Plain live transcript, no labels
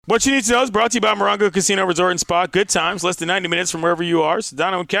What you need to know is brought to you by Morongo Casino Resort and Spa. Good times, less than 90 minutes from wherever you are.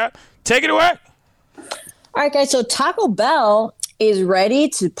 Sedano and Cap, take it away. All right, guys. So Taco Bell is ready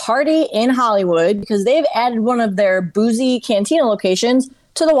to party in Hollywood because they've added one of their boozy cantina locations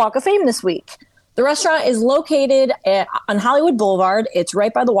to the Walk of Fame this week. The restaurant is located on Hollywood Boulevard. It's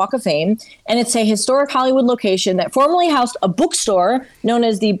right by the Walk of Fame, and it's a historic Hollywood location that formerly housed a bookstore known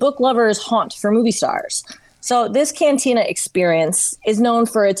as the Book Lover's Haunt for movie stars. So this cantina experience is known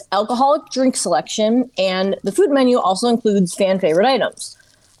for its alcoholic drink selection, and the food menu also includes fan favorite items.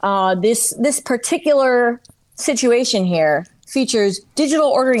 This particular situation here features digital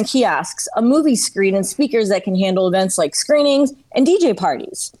ordering kiosks, a movie screen, and speakers that can handle events like screenings and DJ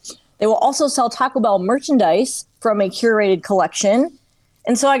parties. They will also sell Taco Bell merchandise from a curated collection.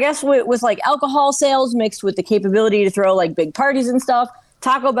 And so I guess with like alcohol sales mixed with the capability to throw like big parties and stuff,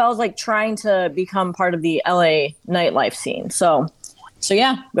 Taco Bell's like trying to become part of the LA nightlife scene. So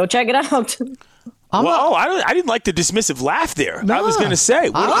yeah, go check it out. I didn't like the dismissive laugh there. No. I was going to say.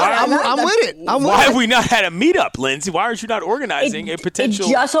 I'm with it. Why have we not had a meetup, Lindsay? Why aren't you not organizing a potential?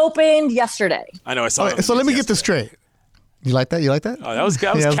 It just opened yesterday. I know. I saw it. So let me get this straight. You like that? Oh, that was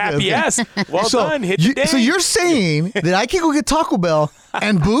Cappy-esque. Well done. Hit the day. So you're saying that I can go get Taco Bell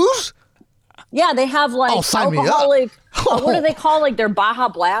and booze? Yeah, they have like alcoholic. What do they call like their Baja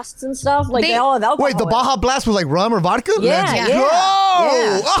Blasts and stuff? Like they all have alcohol. Wait, the Baja Blast was like rum or vodka? Yeah.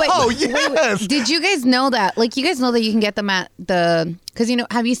 Yes. Did you guys know that? Like, you guys know that you can get them at the. Because,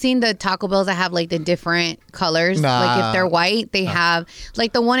 have you seen the Taco Bells that have like the different colors? Nah. Like, if they're white, they have.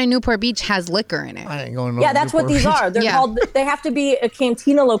 Like, the one in Newport Beach has liquor in it. I ain't going to Yeah, that's what these are. They're called. They have to be a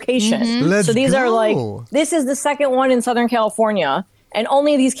cantina location. Mm-hmm. So these are like. This is the second one in Southern California. And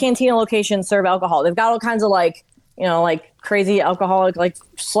only these cantina locations serve alcohol. They've got all kinds of like crazy alcoholic like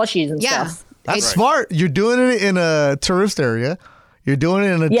slushies and stuff. That's smart. You're doing it in a tourist area. You're doing it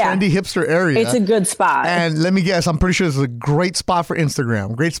in a trendy hipster area. It's a good spot. And let me guess, I'm pretty sure it's a great spot for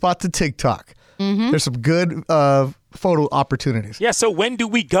Instagram. Great spot to TikTok. Mm-hmm. There's some good photo opportunities. Yeah, so when do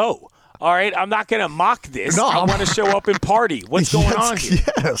we go? All right, I'm not going to mock this. No, I want to show up and party. What's going on here?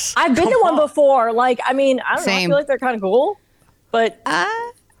 Yes. I've been to one before. Like, I mean, I don't know. I feel like they're kind of cool. But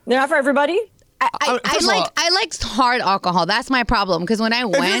they're not for everybody. I like hard alcohol. That's my problem. Because when I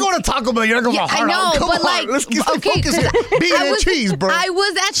went, if you're going to Taco Bell, you're not going to hard alcohol. Come on, let's get focused here. Bean and cheese, bro. I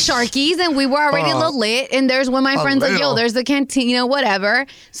was at Sharky's and we were already a little lit. And there's when my friends like, yo, there's the cantina, whatever.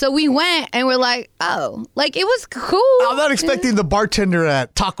 So we went and we're like, oh, like it was cool. I'm not expecting the bartender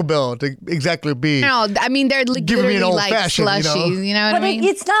at Taco Bell to exactly be. No, I mean they're giving me an old like fashioned, slushies. You know what I mean?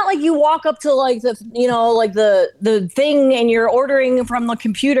 It's not like you walk up to like the the thing and you're ordering from the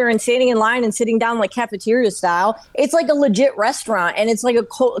computer and standing in line and sitting down like cafeteria style. It's like a legit restaurant, and it's like a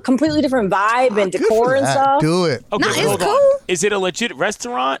completely different vibe and decor and stuff. Do it. Okay, no, hold it's cool. on. Is it a legit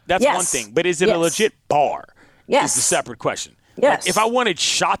restaurant? That's one thing. But is it a legit bar? Yes. It's a separate question. Yes. Like, if I wanted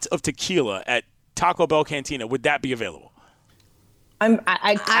shots of tequila at Taco Bell Cantina, would that be available?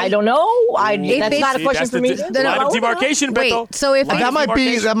 I don't know. That's not a question for me. Line of demarcation, Beto. Wait, so if that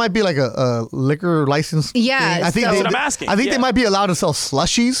might be like a liquor license. Yeah, thing. I think that's what I'm asking. I think they might be allowed to sell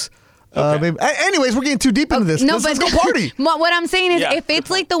slushies. Okay. Anyways, we're getting too deep into this. Let's go party. What I'm saying is, if it's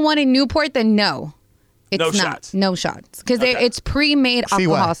like the one in Newport, then no. It's no not. Shots. No shots. Because it's pre-made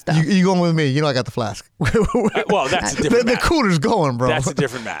alcohol stuff. You going with me. You know I got the flask. Well, that's a different matter. The cooler's going, bro. That's a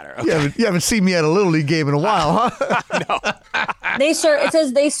different matter. Okay. You haven't seen me at a Little League game in a while, huh? No. It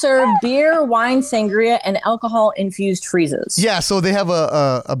says they serve beer, wine, sangria, and alcohol-infused freezes. Yeah, so they have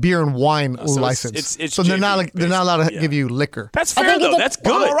a beer and wine license. It's so they're not allowed to give you liquor. That's fair, though. That's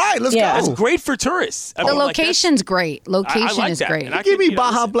good. All right, let's go. That's great for tourists. The location's great. Location is great. Give me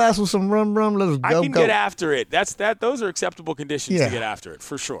Baja Blast with some rum. Let's go. I can get after it. Those are acceptable conditions to get after it,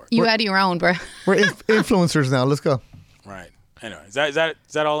 for sure. You had your own, bro. We're influencers now. Let's go. Right. Anyway, is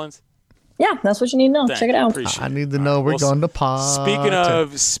that all, Linz? Yeah, that's what you need to know. Check it out. I need to know we're going to party.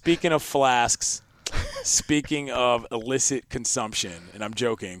 Speaking of flasks, speaking of illicit consumption, and I'm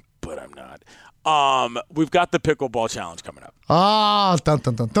joking, but I'm not. We've got the pickleball challenge coming up. Dun,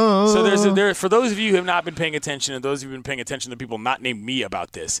 dun, dun, dun. So for those of you who have not been paying attention, and those who've been paying attention to people not named me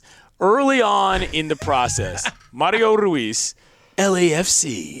about this, early on in the process, Mario Ruiz,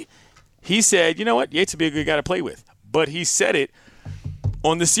 LAFC, he said, you know what, Yates would be a good guy to play with. But he said it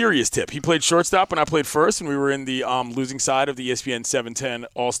on the serious tip. He played shortstop when I played first, and we were in the losing side of the ESPN 710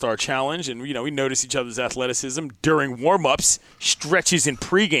 All-Star Challenge. And, we noticed each other's athleticism during warm-ups, stretches in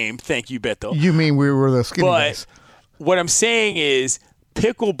pregame. Thank you, Beto. You mean we were the skinny guys? But what I'm saying is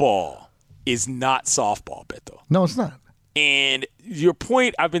pickleball is not softball, Beto. No, it's not. And your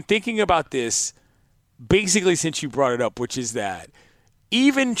point, I've been thinking about this basically since you brought it up, which is that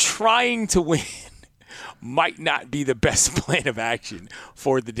even trying to win might not be the best plan of action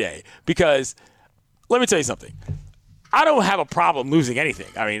for the day. Because let me tell you something. I don't have a problem losing anything.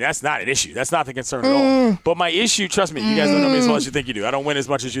 I mean, that's not an issue. That's not the concern at all. But my issue, trust me, you guys don't know me as well as you think you do. I don't win as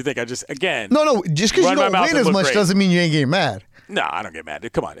much as you think. I just, again. No, just because you don't win as much doesn't mean you ain't getting mad. No, I don't get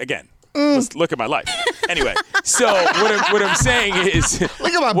mad. Come on, again. Let's look at my life. Anyway, so what I'm saying is.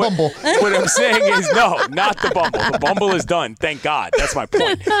 Look at my Bumble. What I'm saying is, no, not the Bumble. The Bumble is done. Thank God. That's my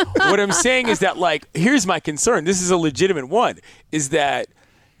point. What I'm saying is that, like, here's my concern. This is a legitimate one, is that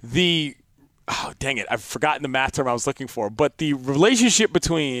oh, dang it. I've forgotten the math term I was looking for. But the relationship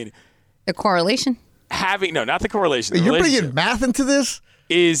between. The correlation? No, not the correlation. The You're bringing math into this?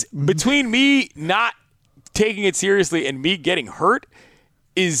 Is between me not taking it seriously and me getting hurt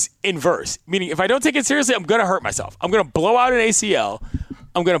is inverse. Meaning, if I don't take it seriously, I'm going to hurt myself. I'm going to blow out an ACL.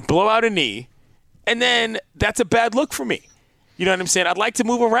 I'm going to blow out a knee. And then that's a bad look for me. You know what I'm saying? I'd like to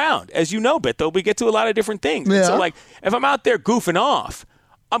move around. As you know, Beto, we get to a lot of different things. Yeah. And so, like, if I'm out there goofing off,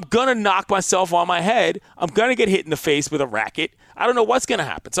 I'm going to knock myself on my head. I'm going to get hit in the face with a racket. I don't know what's going to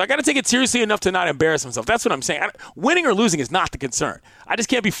happen. So I got to take it seriously enough to not embarrass myself. That's what I'm saying. Winning or losing is not the concern. I just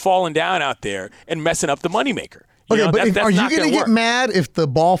can't be falling down out there and messing up the moneymaker. Okay, but are you going to get mad if the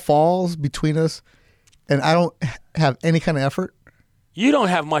ball falls between us and I don't have any kind of effort? You don't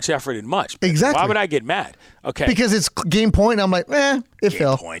have much effort in much. Exactly. Why would I get mad? Okay. Because it's game point. And I'm like, it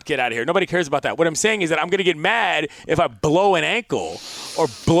fell. Game point. Get out of here. Nobody cares about that. What I'm saying is that I'm going to get mad if I blow an ankle or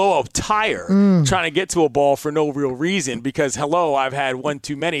blow a tire trying to get to a ball for no real reason because, hello, I've had one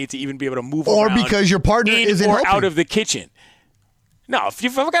too many to even be able to move or around. Or because your partner isn't or helping. out of the kitchen. No,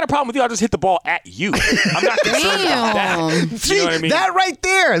 if I've got a problem with you, I'll just hit the ball at you. I'm not concerned about that. See, you know what I mean? that right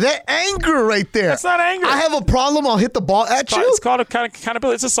there, that anger right there. That's not anger. I have a problem. I'll hit the ball at you. It's called a kind of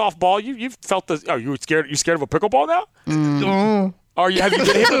it's a softball. You've felt the. Oh, you scared? You scared of a pickleball now? Have you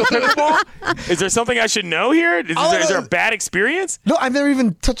been hit with a pickleball? Is there something I should know here? Is there a bad experience? No, I've never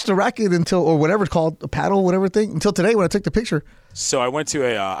even touched a racket or whatever it's called, a paddle, whatever thing, until today when I took the picture. So I went to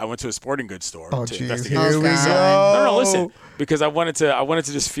a sporting goods store to investigate. Here we go. No, listen, because I wanted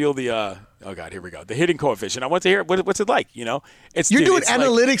to just feel the oh god, here we go, the hitting coefficient. I want to hear what's it like. You know, you're doing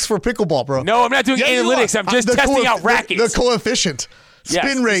analytics for pickleball, bro. No, I'm not doing analytics. I'm just testing out rackets. The coefficient.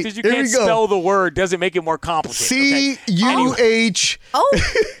 Spin rate. Because you can't spell the word doesn't make it more complicated. CUH.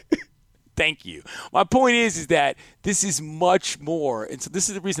 Thank you. My point is that this is much more, and so this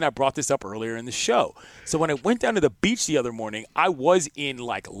is the reason I brought this up earlier in the show. So when I went down to the beach the other morning, I was in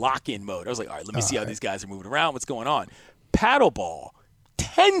like lock-in mode. I was like, all right, let me see how these guys are moving around. What's going on? Paddleball,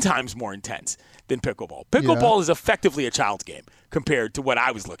 10 times more intense than pickleball. Pickleball is effectively a child's game compared to what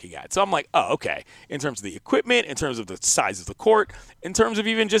I was looking at. So I'm like, oh, okay. In terms of the equipment, in terms of the size of the court, in terms of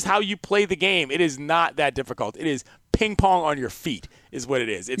even just how you play the game, it is not that difficult. It is ping pong on your feet is what it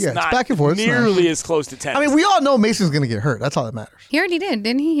is. It's not back and forth. nearly as close to tennis. I mean, we all know Mason's going to get hurt. That's all that matters. He already did,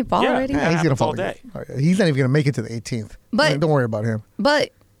 didn't he? He fall already? Yeah, he's going to fall all day. He's not even going to make it to the 18th. But don't worry about him.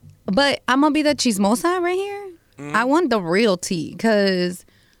 But I'm going to be the chismosa right here. I want the real tea because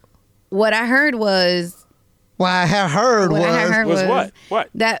what I heard was... What I heard was what? What?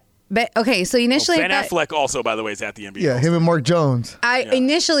 That... Okay, so initially... Ben Affleck also, by the way, is at the NBA. Yeah, him and Mark Jones. I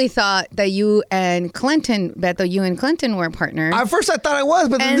initially thought that you and Clinton, Beto, were partners. At first I thought I was,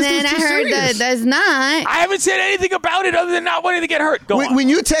 but then this is too serious. And then I heard that that's not. I haven't said anything about it other than not wanting to get hurt. When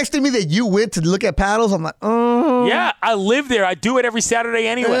you texted me that you went to look at paddles, I'm like, oh. Yeah, I live there. I do it every Saturday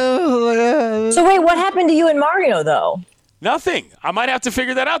anyway. So wait, what happened to you and Mario, though? Nothing. I might have to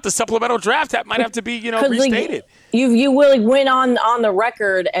figure that out. The supplemental draft might have to be, restated. Like, you really went on the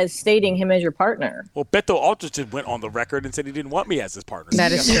record as stating him as your partner. Well, Beto Aldridge went on the record and said he didn't want me as his partner.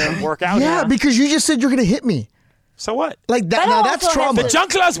 That is true. Work out. Yeah, because you just said you're going to hit me. So what? Like that. Now that's trauma. The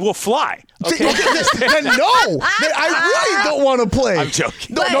Junklers will fly. Okay. I really don't want to play. I'm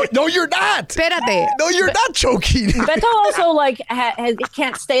joking. No, you're not. Espérate. No, you're not joking. Beto also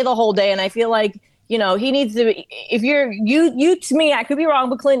can't stay the whole day, and I feel like he needs to. If you to me, I could be wrong,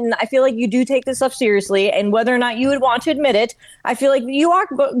 but Clinton, I feel like you do take this stuff seriously, and whether or not you would want to admit it, I feel like you are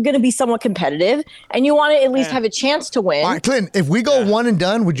going to be somewhat competitive, and you want to at least have a chance to win. All right, Clinton, if we go one and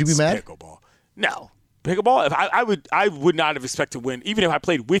done, would you be mad? Pickleball. No. Pickleball, if I would not have expected to win. Even if I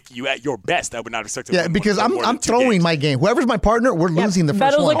played with you at your best, I would not expect to win. Yeah, because I'm throwing my game. Whoever's my partner, we're losing the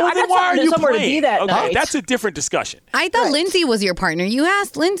first one. Like, I got somewhere to be that night. That's a different discussion. I thought Lindsay was your partner. You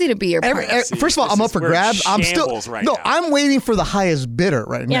asked Lindsay to be your partner. First of all, I'm up for grabs. I'm waiting for the highest bidder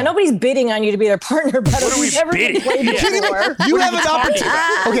right now. Yeah, nobody's bidding on you to be their partner. But what are we bidding? You have an opportunity.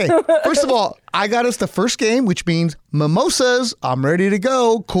 Okay, first of all, I got us the first game, which means mimosas. I'm ready to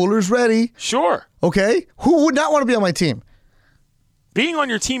go. Cooler's ready. Sure. Okay, who would not want to be on my team? Being on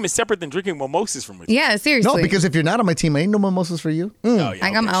your team is separate than drinking mimosas from with you. Yeah, seriously. No, because if you're not on my team, ain't no mimosas for you. Oh, yeah,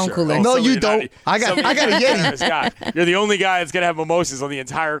 I got my own cooler. No, so you you're don't. I got a Yeti. You're the only guy that's gonna have mimosas on the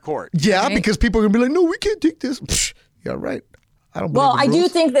entire court. Yeah, because people are gonna be like, no, we can't take this. Psh, yeah, right. I don't. Well, I believe in do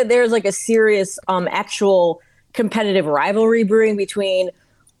rules. think that there's like a serious actual competitive rivalry brewing between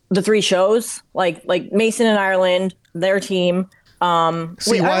the three shows, like Mason and Ireland, their team.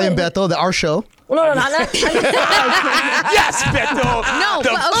 CY and Beto, our show. No, not. Yes, Beto. No, the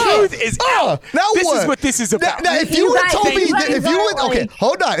but okay. truth is out. Now this what? is what this is about. Now, if you would have guys- told me, you guys if you would, are okay, like-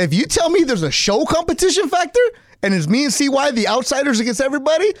 hold on. If you tell me there's a show competition factor and it's me and CY, the outsiders against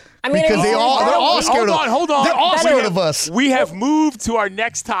everybody, I mean, because they're all scared Hold on. They're all scared of us. We have moved to our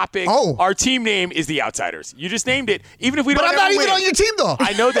next topic. Oh. Our team name is the Outsiders. You just named it. Even if we But don't I'm not ever even win. on your team though.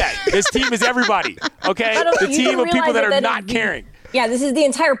 I know that. This team is everybody. Okay? I don't- The you team don't of people realize that are that not is the- caring. Yeah, this is the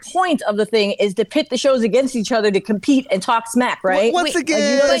entire point of the thing is to pit the shows against each other to compete and talk smack, right? Once Like,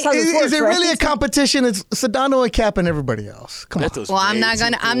 again, you know that's how this is works, it right? really a competition? It's Sedano and Cap and everybody else. Come on. Beto's Well, I'm way not too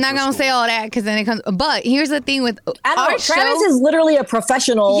gonna. cool I'm not for gonna say school. all that because then it comes. But here's the thing with I don't know. our Travis show. is literally a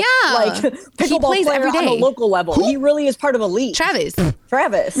professional, Yeah. like He pickleball plays player every on a day. local level. He really is part of a league. Travis.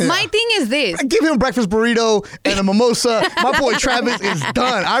 Travis. My thing is this. I give him a breakfast burrito and a mimosa. My boy Travis is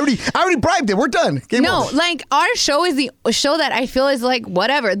done. I already bribed him. We're done. Game No, over. like our show is the show that I feel is like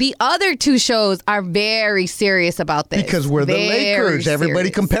whatever. The other two shows are very serious about this. Because we're the Very Lakers. Everybody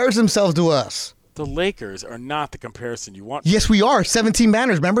serious. compares themselves to us. The Lakers are not the comparison you want. Yes, we are. 17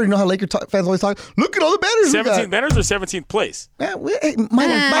 banners. Remember, you know how Laker fans always talk? Look at all the banners 17th we got. banners or 17th place? Hey,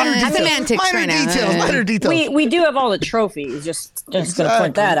 minor details. semantics Minor right now. details. Minor details. We do have all the trophies. Just gonna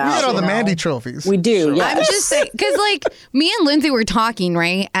point that out. We got all you the know? Mandy trophies. We do. Yes. I'm just saying, because like me and Lindsay were talking,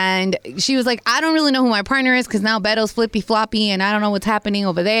 right? And she was like, I don't really know who my partner is because now Beto's flippy floppy and I don't know what's happening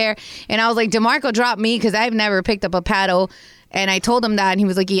over there. And I was like, DeMarco dropped me because I've never picked up a paddle. And I told him that and he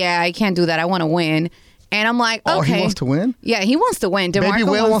was like, yeah, I can't do that. I want to win. And I'm like, okay. Oh, he wants to win? Yeah, he wants to win. DeMarco Baby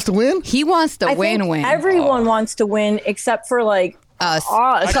Whale wants to win? He wants to I win. think everyone wants to win except for like Us.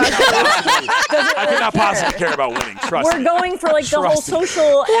 us. I could not possibly care about winning. Trust We're me. going for like the whole Trust me.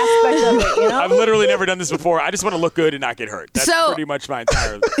 social aspect of it, you know? I've literally never done this before. I just want to look good and not get hurt. That's So- pretty much my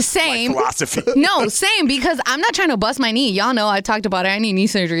entire Same. philosophy. No, same, because I'm not trying to bust my knee. Y'all know I talked about it. I need knee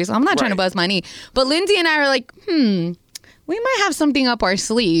surgery, so I'm not trying to Right. bust my knee. But Lindsay and I are like, we might have something up our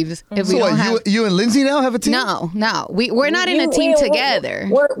sleeves if we So don't what, have. you and Lindsay now have a team? No, we're not in a team together.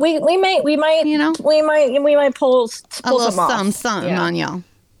 We might, You know? we might pull A something little off. something Yeah. on y'all.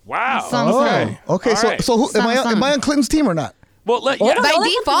 Wow. Some- Okay. Okay, All so right. so who, am I on Clinton's team or not? Well, Well, yeah. no, By that's up to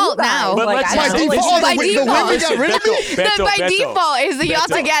default you guys. now. But Like, let's I By don't know. default, By the win default. we got rid of me? Beto, By Beto. default is that y'all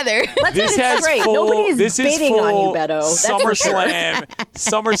Beto. together. Let's This get it has straight. full. Nobody's This is bidding full on you, Beto. That's for sure.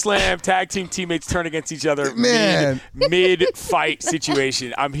 SummerSlam tag team teammates turn against each other. Man. mid fight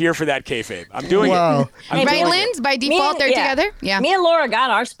situation. I'm here for that kayfabe. I'm doing Wow. it. I'm Right, doing it. Linz? By Me default, and- they're yeah. together? Yeah. Me and Laura got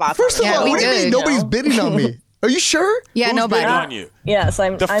our spots. First of on it. Yeah, all, we what do you did. mean nobody's bidding on me? Are you sure? Yeah, Who's nobody. bidding on you? Yes,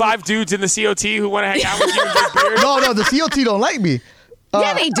 I'm. The I'm, 5 dudes in the COT who want to hang out with you and get beers. No, the COT don't like me.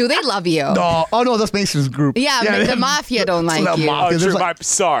 Yeah, they do. They love you. No, oh no, that's Mason's group. Yeah, but the mafia don't like not you. mafia. Oh, There's true. like-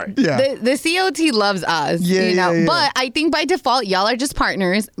 Sorry. Yeah. The COT loves us, Yeah, you know. yeah, yeah. But I think by default, y'all are just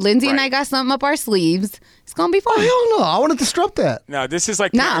partners. Lindsay and I Right. got something up our sleeves. It's gonna be fun. Hell no, I want to disrupt that. No, this is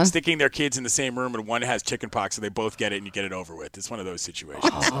like Nah. parents sticking their kids in the same room and one has chicken pox so they both get it and you get it over with. It's one of those situations.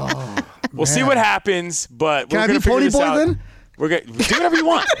 We'll see what happens, but Can we're I going be to figure Pony this Boy out. then? We're going to do whatever you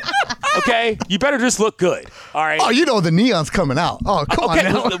want. Okay? You better just look good. All right? Oh, you know the neon's coming out. Oh, come Okay,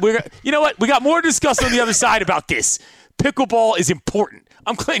 on now. you know what? We got more to discuss on the other side about this. Pickleball is important.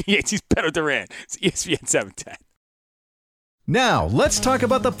 I'm Clayton Yates. He's Beto Duran. It's ESPN 710. Now, let's talk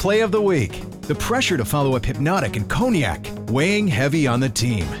about the play of the week. The pressure to follow up Hypnotic and Cognac, weighing heavy on the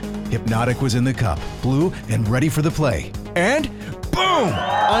team. Hypnotic was in the cup, blue, and ready for the play. And boom!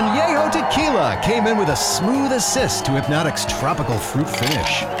 Añejo Tequila came in with a smooth assist to Hypnotic's tropical fruit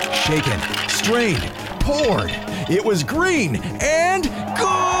finish. Shaken, strained, poured. It was green and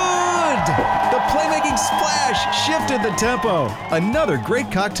good! The playmaking splash shifted the tempo. Another great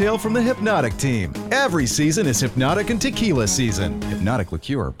cocktail from the Hypnotic team. Every season is Hypnotic and Tequila season. Hypnotic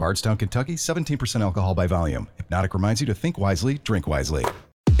Liqueur, Bardstown, Kentucky, 17% alcohol by volume. Hypnotic reminds you to think wisely, drink wisely.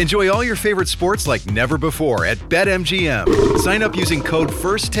 Enjoy all your favorite sports like never before at BetMGM. Sign up using code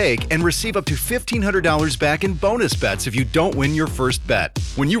FIRSTTAKE and receive up to $1,500 back in bonus bets if you don't win your first bet.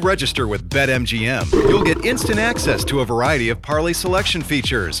 When you register with BetMGM, you'll get instant access to a variety of parlay selection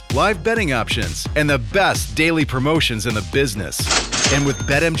features, live betting options, and the best daily promotions in the business. And with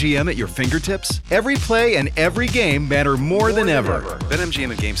BetMGM at your fingertips, every play and every game matter more than ever.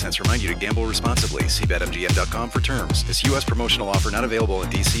 BetMGM and GameSense remind you to gamble responsibly. See BetMGM.com for terms. This U.S. promotional offer not available in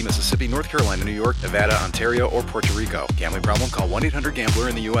D.C., Mississippi, North Carolina, New York, Nevada, Ontario, or Puerto Rico. Gambling problem? Call 1-800-GAMBLER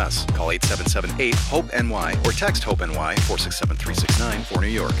in the U.S. Call 877-8-HOPE-NY or text HOPE-NY 467-369 for New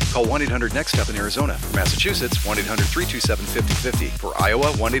York. Call 1-800-NEXT-STEP in Arizona. For Massachusetts, 1-800-327-5050. For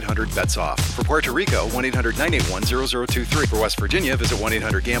Iowa, 1-800-BETS-OFF. For Puerto Rico, 1-800-981-0023. For West Virginia, visit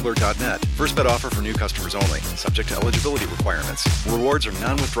 1-800-GAMBLER.net. First bet offer for new customers only. Subject to eligibility requirements. Rewards are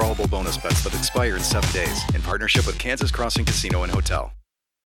non-withdrawable bonus bets that expire in 7 days. In partnership with Kansas Crossing Casino and Hotel.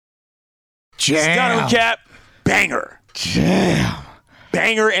 Donovan Cap, banger. Jam.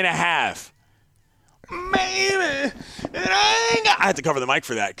 Banger and a half. Maybe. I had to cover the mic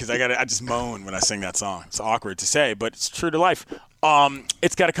for that because I just moan when I sing that song. It's awkward to say, but it's true to life.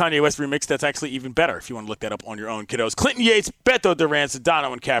 It's got a Kanye West remix that's actually even better if you want to look that up on your own, kiddos. Clinton Yates, Beto Duran,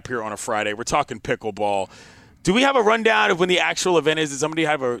 Sedano, and Cap here on a Friday. We're talking pickleball. Do we have a rundown of when the actual event is? Does somebody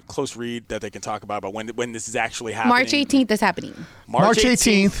have a close read that they can talk about when this is actually happening? March 18th is happening. March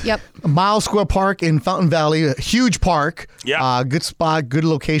 18th. Yep. Miles Square Park in Fountain Valley. A huge park. Yeah. Good spot, good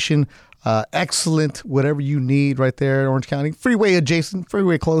location. Excellent, whatever you need right there in Orange County. Freeway adjacent,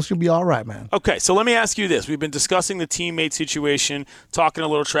 freeway close. You'll be all right, man. Okay, so let me ask you this. We've been discussing the teammate situation, talking a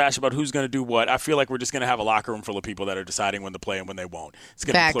little trash about who's going to do what. I feel like we're just going to have a locker room full of people that are deciding when to play and when they won't. It's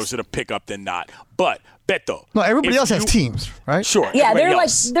going to be closer to pick up than not. But, Beto. No, everybody else has teams, right? Sure. Yeah, they're like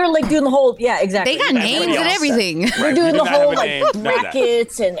doing the whole. Yeah, exactly. They got names and everything. They're doing the whole like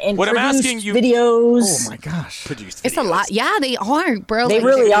brackets and what I'm produced asking you, videos. Oh my gosh. It's a lot. Yeah, they are, bro. They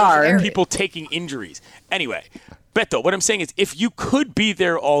really are. People taking injuries. Anyway, Beto, what I'm saying is if you could be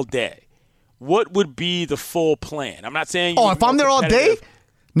there all day, what would be the full plan? I'm not saying if I'm there all day,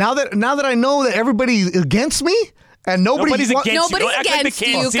 now that I know that everybody's against me, and nobody's against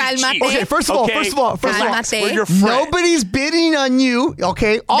you. Calmate. Okay, first of all, Calmate. You're friends. Nobody's bidding on you.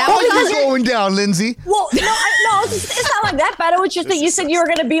 Okay, all is going down, Lindsay. Well, no, it's not like that, Beto. It's just that you said you were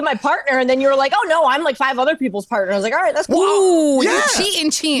going to be my partner, and then you were like, "Oh no, I'm like 5 other people's partner." I was like, "All right, that's cool." Ooh, Yeah. you're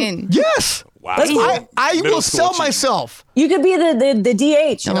cheating. Yes. Wow. I will sell myself. You could be the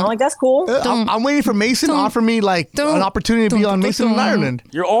DH. You know, like that's cool. I'm waiting for Mason to offer me like an opportunity to be on Mason and Ireland.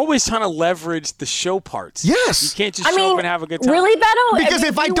 You're always trying to leverage the show parts. Yes. You can't just show up and have a good time. Really, Beto? Because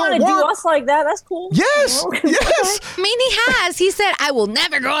if I you don't wanna work- do us like that, that's cool. Yes. You know? Yes. I mean, he has. He said, "I will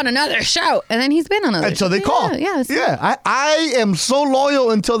never go on another show," and then he's been on another. Until they call. Yeah. Yeah. I am so loyal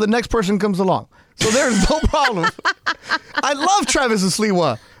until the next person comes along. So there's no problem. I love Travis and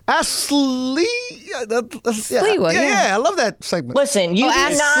Sliwa. Ask Sliwa. Sliwa, yeah. I love that segment. Listen, you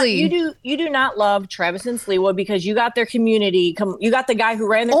Ashley. do not love Travis and Sliwa because you got their community. You got the guy who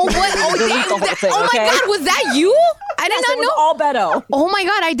ran the community. What? to delete the whole thing, Oh okay? my God, was that you? I did Yes, not it was know. all Beto. Oh my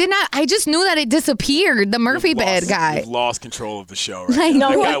God, I did not. I just knew that it disappeared. The Murphy bed guy. You've lost control of the show. Right Like, now.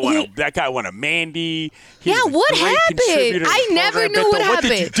 no, That guy won a Mandy. He Yeah, was a what great happened? contributor to I the never program. knew Beto, what What did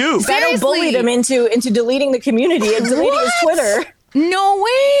you happened. do? Beto Seriously? bullied him into deleting the community and deleting his Twitter. No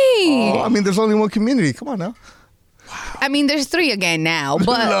way. I mean, there's only one community. Come on now. I mean, there's 3 again now,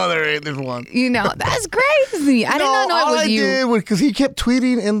 but No, there ain't. There's one. you know, that's crazy. I did not know all it was I you. did was because he kept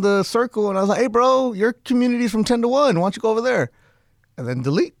tweeting in the circle, and I was like, "Hey, bro, your community's from 10 to 1. Why don't you go over there?" And then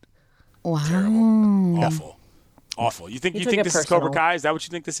delete. Wow. Awful. You think took this it is personal. Cobra Kai? Is that what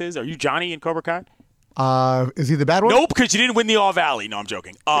you think this is? Are you Johnny in Cobra Kai? Is he the bad one? Nope, because you didn't win the All Valley. No, I'm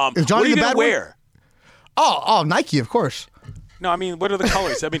joking. Is Johnny what are you the gonna bad one? wear? Oh, Nike, of course. No, I mean, what are the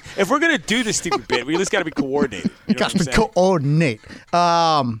colors? I mean, if we're gonna do this stupid bit, we at least got to be coordinated. You know Got what to I'm saying? coordinate.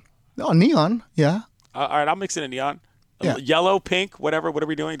 Neon. Yeah. All right, I'll mix in a neon. Yeah. Yellow, pink, whatever are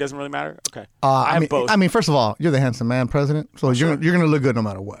we doing? It doesn't really matter. Okay. I have both. mean, first of all, you're the handsome man president, so you're gonna look good no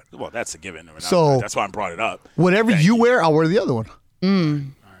matter what. Well, that's a given. I mean, So- that's why I brought it up. Whatever you wear, I'll wear the other one. All right,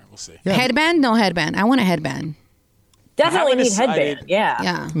 we'll see. Yeah. Headband? No headband. I want a headband. Definitely haven't need decided- headband. Yeah.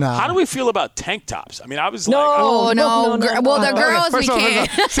 Yeah. Nah. How do we feel about tank tops? I mean, I was No. like, Oh, no. Well, the girls, we First of all,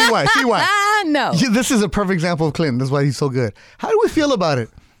 can't. See why? Ah, no. Yeah, this is a perfect example of Clinton. That's why he's so good. How do we feel about it?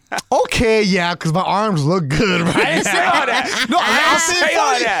 Okay, yeah, because my arms look good right I didn't say all that. No, I I'll say didn't it say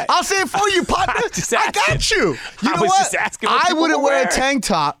all for you. that. I'll say it for you, partner. Just I asking. got you. You I know was what? just asking what I people wouldn't were wear a wearing. tank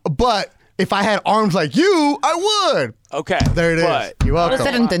top, but if I had arms like you, I would. okay. There it is. But You're welcome.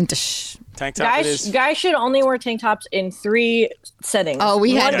 tank Tank top it is. Guys should only wear tank tops in 3 settings. Oh,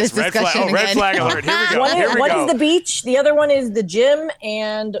 we had this Red flag. discussion Red again. flag alert. Here we go. One is the beach. The other one is the gym.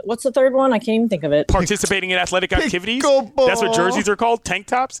 And what's the third one? I can't even think of it. Participating in athletic activities. Pickleball. That's what jerseys are called. Tank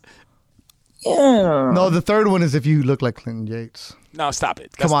tops. Yeah. No, the third one is if you look like Clinton Yates. No, stop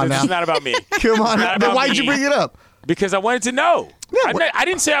it. Come on This now. is not about me. Come on. Not Then about why'd you me. bring it up? Because I wanted to know. Yeah, I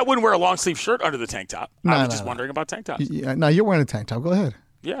didn't say I wouldn't wear a long sleeve shirt under the tank top. I was just wondering about tank tops. Yeah, no, you're wearing a tank top. Go ahead.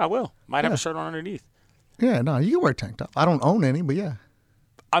 Yeah, I will. Might have a shirt on underneath. Yeah, no, you can wear a tank top. I don't own any, but yeah.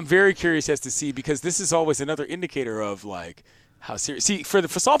 I'm very curious as to see, because this is always another indicator of like how serious. See, for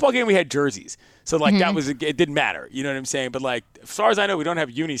softball game we had jerseys, so like that was it didn't matter. You know what I'm saying? But like as far as I know, we don't have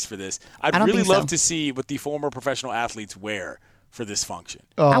unis for this. I'd don't really think so. love to see what the former professional athletes wear for this function.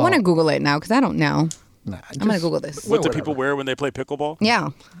 I want to Google it now because I don't know. Nah, I'm going to Google this. What do people wear when they play pickleball? Yeah.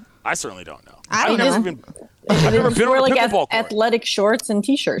 I certainly don't know. I don't I've know. I've never been Wear on a like pickleball court. athletic shorts and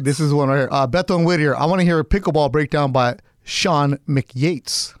t-shirts. This is one right here. Beto and Whittier. I want to hear a pickleball breakdown by Sean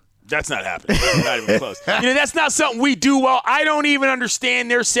McYates. That's not happening. Not even close. That's not something we do well. I don't even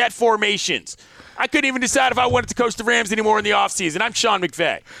understand their set formations. I couldn't even decide if I wanted to coach the Rams anymore in the offseason. I'm Sean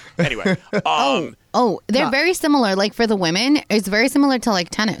McVay. Anyway. They're very similar. Like for the women, it's very similar to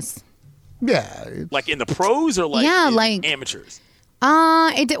like tennis. Yeah. Like in the pros or like Yeah, in like- amateurs?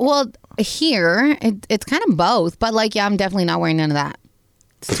 Here it's kind of both, but like I'm definitely not wearing none of that.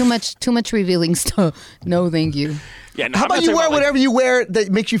 It's too much revealing stuff. No, thank you. Yeah. No, How I'm not about you talking wear like- whatever you wear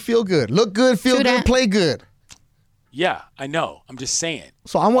that makes you feel good? Look good, feel True good, that. play good. Yeah, I know. I'm just saying.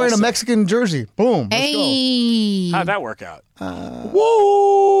 So I'm wearing Also- a Mexican jersey. Boom. Let's go. Hey, How'd that work out? Whoa.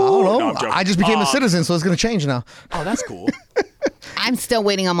 I don't know. No, I'm joking. I just became a citizen, so it's going to change now. Oh, that's cool. I'm still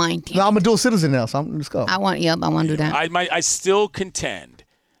waiting on mine. No, I'm a dual citizen now, so let's go. I want to do that. I still contend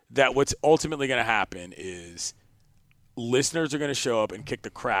that what's ultimately going to happen is listeners are going to show up and kick the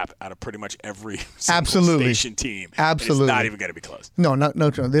crap out of pretty much every single Absolutely. station team. Absolutely. And it's not even going to be close. No.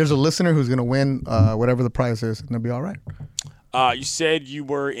 There's a listener who's going to win whatever the prize is, and they'll be all right. You said you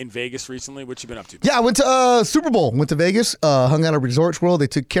were in Vegas recently. What you been up to? Yeah, I went to Super Bowl. Went to Vegas, hung out at Resorts World. They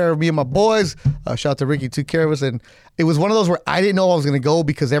took care of me and my boys. Shout out to Ricky, took care of us. And it was one of those where I didn't know I was going to go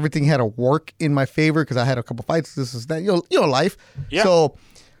because everything had to work in my favor because I had a couple fights, this is that. You know life. Yeah. So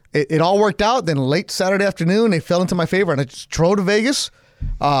it all worked out. Then late Saturday afternoon, they fell into my favor. And I just drove to Vegas.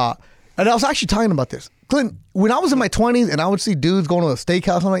 And I was actually talking about this. Clint, when I was in my 20s and I would see dudes going to a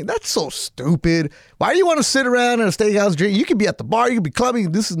steakhouse, I'm like, that's so stupid. Why do you want to sit around at a steakhouse drinking? You could be at the bar, you could be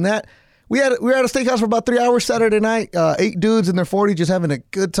clubbing, this and that. We were at a steakhouse for about 3 hours Saturday night. 8 dudes in their 40s just having a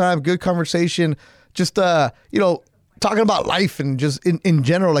good time, good conversation, just talking about life and just in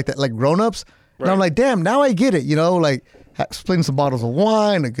general like that, like grown-ups. And I'm like, damn, now I get it, like splitting some bottles of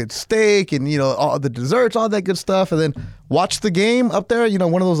wine, a good steak, and all the desserts, all that good stuff, and then watch the game up there.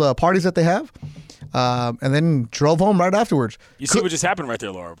 One of those parties that they have. And then drove home right afterwards. You see what just happened right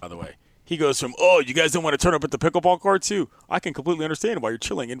there, Laura, by the way. He goes from, you guys don't want to turn up at the pickleball court too? I can completely understand why you're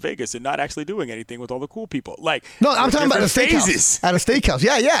chilling in Vegas and not actually doing anything with all the cool people. Like, No, I'm talking about a different steakhouse. phases. At a steakhouse.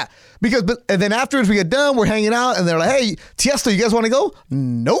 Yeah. And then afterwards we get done, we're hanging out, and they're like, hey, Tiesto, you guys want to go?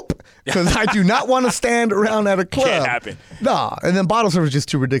 Nope. Because I do not want to stand around at a club. Can't happen. No. And then bottle service is just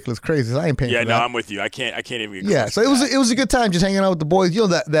too ridiculous crazy. I ain't paying Yeah, for no, that. I'm with you. I can't even get Yeah, close so to it was a good time just hanging out with the boys.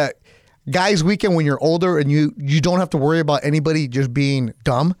 That guys' weekend when you're older and you don't have to worry about anybody just being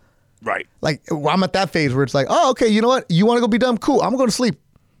dumb. Right. Like, I'm at that phase where it's like, oh, okay, you know what? You want to go be dumb? Cool. I'm going to sleep.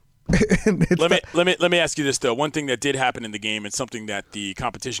 Let me ask you this though. One thing that did happen in the game, and something that the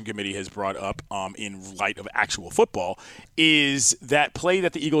competition committee has brought up in light of actual football, is that play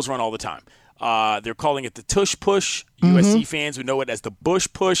that the Eagles run all the time. They're calling it the tush push. USC fans would know it as the bush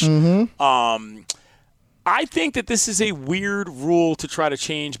push. I think that this is a weird rule to try to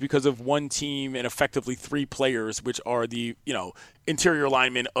change because of one team and effectively 3 players, which are the interior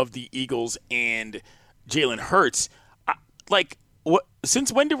linemen of the Eagles and Jalen Hurts.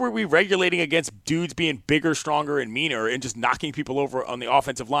 Since when were we regulating against dudes being bigger, stronger, and meaner and just knocking people over on the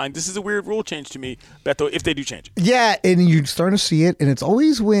offensive line? This is a weird rule change to me, Beto, if they do change it. Yeah, and you're starting to see it, and it's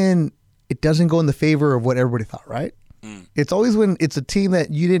always when it doesn't go in the favor of what everybody thought, right? It's always when it's a team that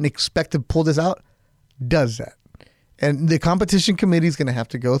you didn't expect to pull this out, does that. And the competition committee is going to have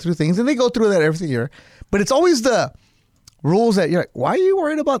to go through things, and they go through that every year. But it's always the rules that you're like, why are you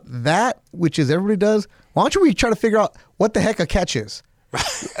worried about that, which is everybody does? Why don't we try to figure out what the heck a catch is?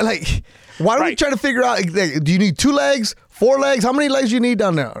 Like, why don't we try to figure out, do you need 2 legs, 4 legs? How many legs do you need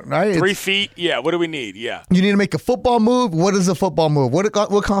down there? Right? 3 feet? Yeah, what do we need? Yeah. You need to make a football move. What is a football move? What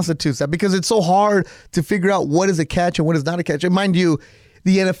constitutes that? Because it's so hard to figure out what is a catch and what is not a catch. And mind you,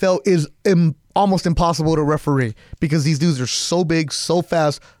 the NFL is almost impossible to referee because these dudes are so big, so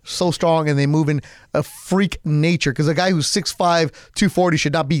fast, so strong, and they move in a freak nature. Because a guy who's 6'5", 240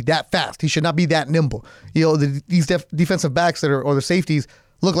 should not be that fast. He should not be that nimble. These defensive backs or the safeties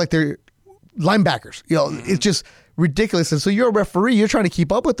look like they're linebackers. It's just ridiculous. And so you're a referee, you're trying to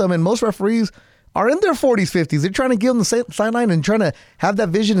keep up with them, and most referees are in their 40s, 50s. They're trying to give them the sideline and trying to have that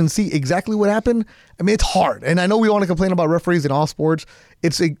vision and see exactly what happened. I mean, it's hard. And I know we want to complain about referees in all sports.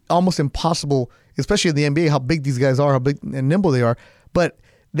 It's almost impossible, especially in the NBA, how big these guys are, how big and nimble they are. But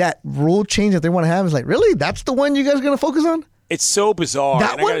that rule change that they want to have is like, really? That's the one you guys are going to focus on? It's so bizarre.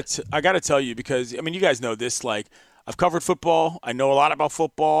 That one? I got to tell you, because, I mean, you guys know this, like, I've covered football. I know a lot about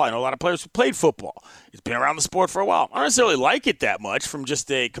football. I know a lot of players who played football. It's been around the sport for a while. I don't necessarily like it that much from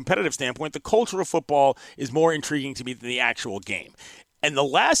just a competitive standpoint. The culture of football is more intriguing to me than the actual game. And the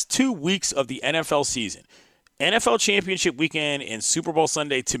last 2 weeks of the NFL season, NFL Championship Weekend and Super Bowl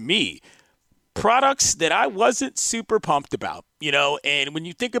Sunday, to me, products that I wasn't super pumped about. And when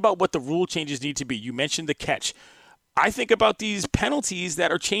you think about what the rule changes need to be, you mentioned the catch. I think about these penalties that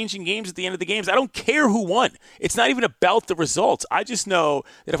are changing games at the end of the games. I don't care who won. It's not even about the results. I just know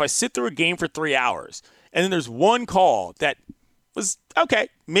that if I sit through a game for 3 hours and then there's one call that was, okay,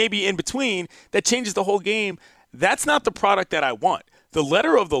 maybe in between, that changes the whole game, that's not the product that I want. The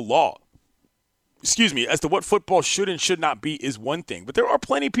letter of the law, as to what football should and should not be is one thing. But there are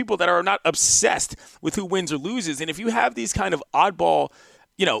plenty of people that are not obsessed with who wins or loses. And if you have these kind of oddball,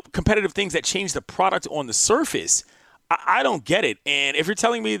 competitive things that change the product on the surface, I don't get it. And if you're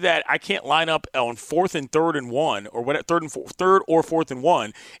telling me that I can't line up on 4th and 3rd and 1 or what, third or 4th and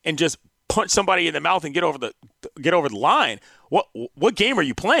 1 and just punch somebody in the mouth and get over the line, what game are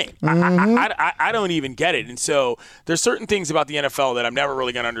you playing? I don't even get it. And so there's certain things about the NFL that I'm never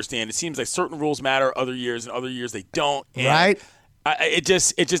really going to understand. It seems like certain rules matter other years, and other years they don't. And right. It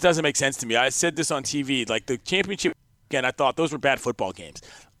just doesn't make sense to me. I said this on TV, like the championship weekend, I thought those were bad football games.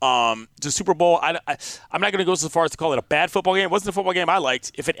 The Super Bowl, I'm not going to go so far as to call it a bad football game. It wasn't a football game I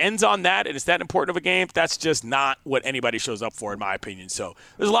liked. If it ends on that and it's that important of a game, that's just not what anybody shows up for, in my opinion. So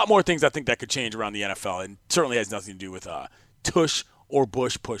there's a lot more things I think that could change around the NFL, and certainly has nothing to do with tush or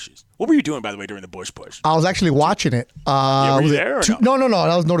Bush pushes. What were you doing, by the way, during the Bush push? I was actually watching it. Were you there? No,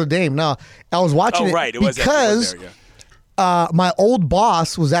 that was Notre Dame. No, I was watching it, right. It was because there, yeah. My old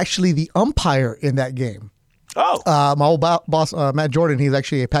boss was actually the umpire in that game. Oh. My old boss, Matt Jordan, he's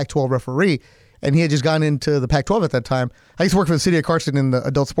actually a Pac-12 referee, and he had just gone into the Pac-12 at that time. I used to work for the city of Carson in the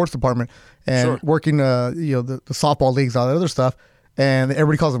adult sports department and working, the softball leagues, all that other stuff. And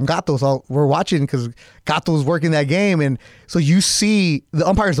everybody calls him Gato. So we're watching because Gato was working that game. And so you see the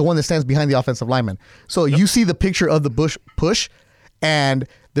umpire is the one that stands behind the offensive lineman. So you see the picture of the Bush push, and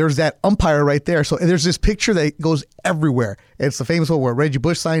there's that umpire right there. So there's this picture that goes everywhere. It's the famous one where Reggie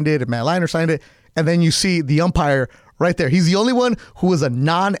Bush signed it and Matt Leinart signed it. And then you see the umpire right there. He's the only one who was a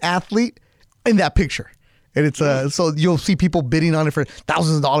non-athlete in that picture. And it's so you'll see people bidding on it for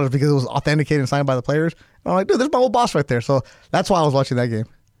thousands of dollars because it was authenticated and signed by the players. And I'm like, dude, there's my old boss right there. So that's why I was watching that game.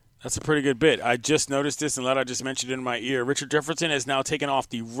 That's a pretty good bit. I just noticed this, and I just mentioned it in my ear. Richard Jefferson has now taken off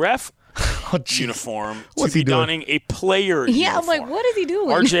the ref uniform to be donning a player uniform. Yeah, I'm like, what is he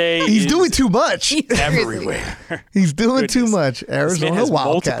doing? RJ He's doing too much. Everywhere. He's doing too much. This man Arizona has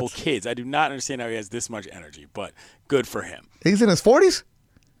Wildcats. multiple kids. I do not understand how he has this much energy, but good for him. He's in his 40s?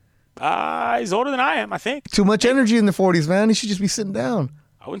 He's older than I am, I think. Too much energy in the 40s, man. He should just be sitting down.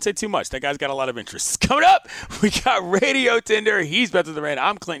 I wouldn't say too much. That guy's got a lot of interests. Coming up, we got Radio Tinder. He's Better Than Rain.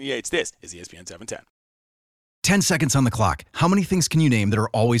 I'm Clinton Yates. This is ESPN 710. 10 seconds on the clock. How many things can you name that are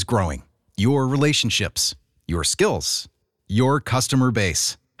always growing? Your relationships, your skills, your customer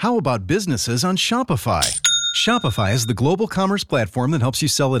base. How about businesses on Shopify? Shopify is the global commerce platform that helps you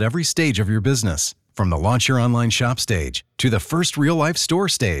sell at every stage of your business. From the launch your online shop stage, to the first real-life store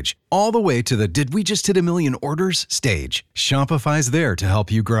stage, all the way to the did we just hit a million orders stage, Shopify's there to help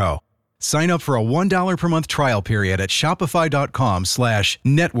you grow. Sign up for a $1 per month trial period at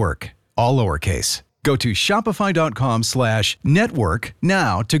shopify.com/network, all lowercase. Go to shopify.com/network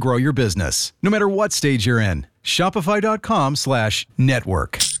now to grow your business, no matter what stage you're in.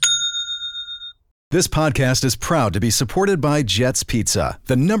 Shopify.com/network. This podcast is proud to be supported by Jets Pizza,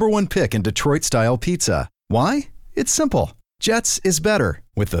 the #1 pick in Detroit-style pizza. Why? It's simple. Jets is better.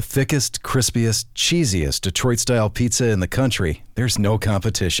 With the thickest, crispiest, cheesiest Detroit-style pizza in the country, there's no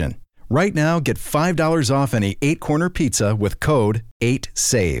competition. Right now, get $5 off any 8-corner pizza with code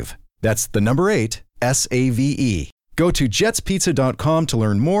 8SAVE. That's the number 8, S-A-V-E. Go to jetspizza.com to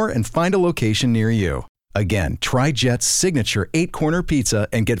learn more and find a location near you. Again, try Jet's signature 8-corner pizza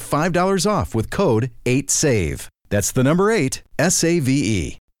and get $5 off with code 8SAVE. That's the number 8,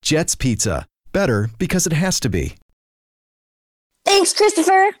 S-A-V-E. Jet's Pizza. Better because it has to be. Thanks,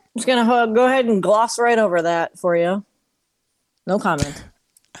 Christopher. I'm just going to go ahead and gloss right over that for you. No comment.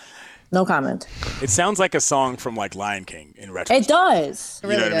 No comment. It sounds like a song from like Lion King in retrospect. It does. You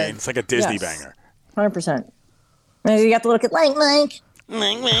know what I mean? It's like a Disney banger. 100%. And you got to look at Link.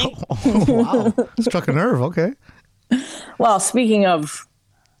 Wow. Struck a nerve. Okay. Well, speaking of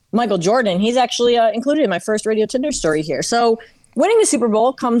Michael Jordan, he's actually included in my first Radio Tinder story here. So winning the Super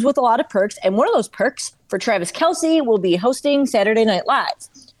Bowl comes with a lot of perks. And one of those perks for Travis Kelce will be hosting Saturday Night Live.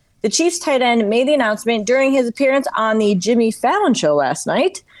 The Chiefs tight end made the announcement during his appearance on the Jimmy Fallon show last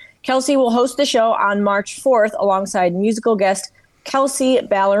night. Kelce will host the show on March 4th alongside musical guest Kelsey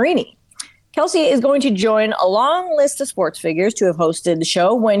Ballerini. Kelce is going to join a long list of sports figures to have hosted the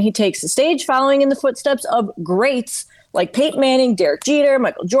show when he takes the stage, following in the footsteps of greats like Peyton Manning, Derek Jeter,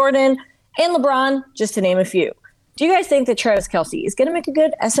 Michael Jordan, and LeBron, just to name a few. Do you guys think that Travis Kelce is going to make a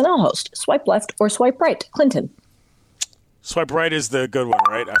good SNL host? Swipe left or swipe right? Clinton. Swipe right is the good one,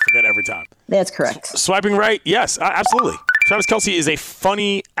 right? I forget every time. That's correct. Swiping right, yes, absolutely. Travis Kelce is a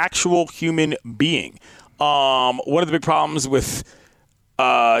funny, actual human being. One of the big problems with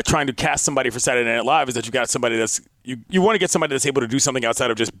trying to cast somebody for Saturday Night Live is that you got somebody that's you want to get somebody that's able to do something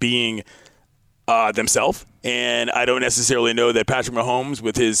outside of just being themselves. And I don't necessarily know that Patrick Mahomes,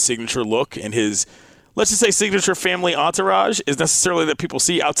 with his signature look and his, let's just say, signature family entourage, is necessarily that people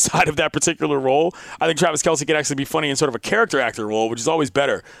see outside of that particular role. I think Travis Kelce can actually be funny in sort of a character actor role, which is always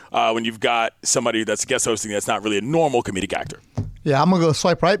better when you've got somebody that's guest hosting that's not really a normal comedic actor. Yeah, I'm going to go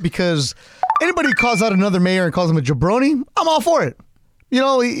swipe right because anybody who calls out another mayor and calls him a jabroni, I'm all for it. You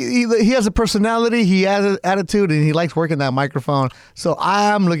know, he has a personality, he has an attitude, and he likes working that microphone. So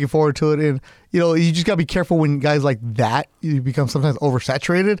I'm looking forward to it. And, you know, you just got to be careful when guys like that, you become sometimes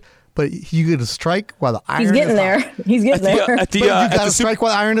oversaturated. But you get a strike while the iron is hot. He's getting there. He's getting there. But you got to strike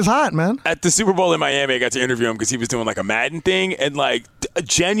while the iron is hot, man. At the Super Bowl in Miami, I got to interview him because he was doing like a Madden thing, and like a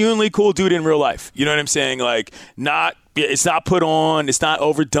genuinely cool dude in real life. You know what I'm saying? Like, it's not put on, it's not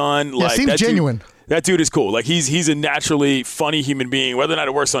overdone. Yeah, like, seems genuine. That dude is cool. Like he's a naturally funny human being. Whether or not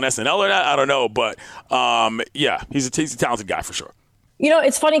it works on SNL or not, I don't know. But yeah, he's a talented guy for sure. You know,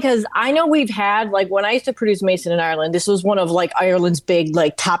 it's funny because I know we've had, like, when I used to produce Mason in Ireland, this was one of, like, Ireland's big,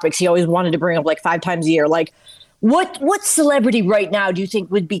 like, topics he always wanted to bring up, like, 5 times a year. Like, what celebrity right now do you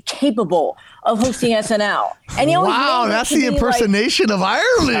think would be capable of hosting SNL? And he always that's the impersonation of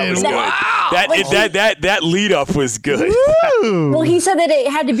Ireland. Wow. That lead up was good. Well, he said that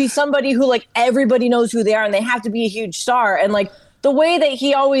it had to be somebody who, like, everybody knows who they are and they have to be a huge star. And, like, the way that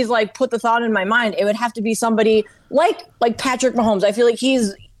he always, like, put the thought in my mind, it would have to be somebody like Patrick Mahomes. I feel like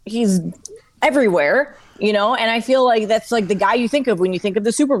he's everywhere, you know, and I feel like that's like the guy you think of when you think of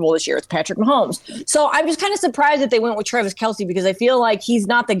the Super Bowl this year. It's Patrick Mahomes. So I'm just kind of surprised that they went with Travis Kelce because I feel like he's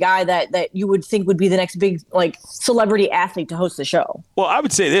not the guy that you would think would be the next big, like, celebrity athlete to host the show. Well, I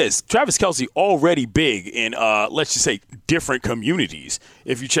would say this. Travis Kelce already big in, let's just say, different communities.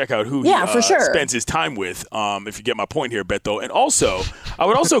 If you check out who he for sure. spends his time with, if you get my point here, Beto. And also, I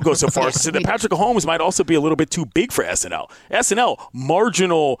would also go so far as to say that Patrick Mahomes might also be a little bit too big for SNL. SNL,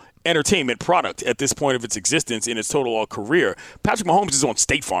 marginal entertainment product at this point of its existence in its total career. Patrick Mahomes is on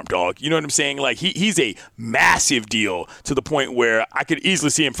State Farm, dog. You know what I'm saying? Like, he's a massive deal to the point where I could easily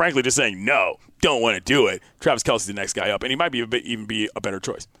see him, frankly, just saying, no, don't want to do it. Travis Kelce's the next guy up, and he might be even be a better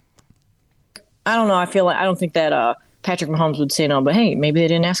choice. I don't know. I don't think that Patrick Mahomes would say no, but hey, maybe they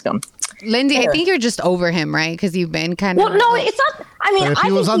didn't ask him. Lindsay, I think you're just over him, right? Because you've been kind of... Well, no, it's not... I mean, if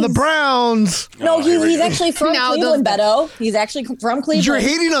he was on the Browns. No, he's actually from Cleveland, Beto. He's actually from Cleveland. You're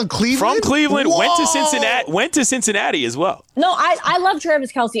hating on Cleveland? From Cleveland, Whoa. went to Cincinnati as well. No, I love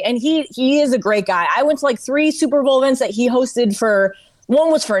Travis Kelce, and he is a great guy. I went to like 3 Super Bowl events that he hosted for. One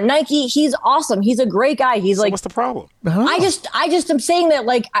was for Nike. He's awesome. He's a great guy. He's so like, what's the problem? I just am saying that,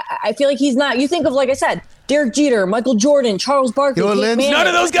 like, I feel like he's not. You think of, like I said, Derek Jeter, Michael Jordan, Charles Barkley. None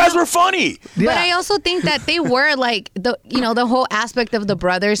of those guys were funny. Yeah. But I also think that they were like the whole aspect of the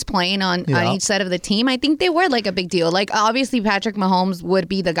brothers playing on each side of the team. I think they were like a big deal. Like, obviously Patrick Mahomes would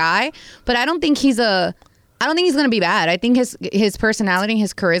be the guy, but I don't think he's going to be bad. I think his personality,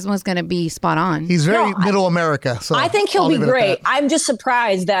 his charisma is going to be spot on. He's very middle America. So I think he'll be great. I'm just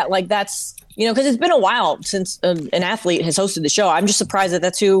surprised that, like, that's, you know, because it's been a while since an athlete has hosted the show. I'm just surprised that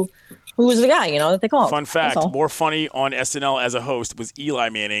that's who was the guy, you know, that they call him. Fun fact, more funny on SNL as a host was Eli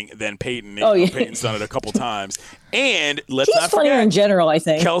Manning than Peyton. Oh, yeah. Peyton's done it a couple times. And let's He's not funnier forget, in general, I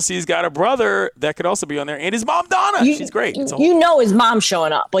think. Kelsey's got a brother that could also be on there, and his mom, Donna. She's great. You know his mom's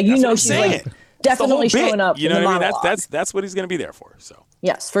showing up. Like, you That's know what I'm she's saying. like... definitely the whole showing bit, up. You in know the what I mean? monologue. That's what he's going to be there for. So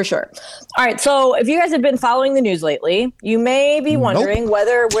Yes, for sure. All right. So if you guys have been following the news lately, you may be wondering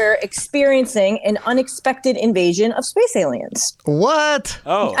whether we're experiencing an unexpected invasion of space aliens. What?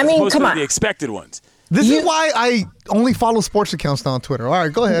 I mean, come on. The expected ones. This is why I only follow sports accounts now on Twitter. All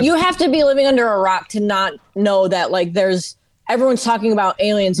right, go ahead. You have to be living under a rock to not know that like everyone's talking about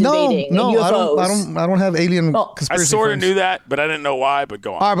aliens invading and UFOs. I don't have alien I conspiracy. sort of friends. knew that, but I didn't know why. But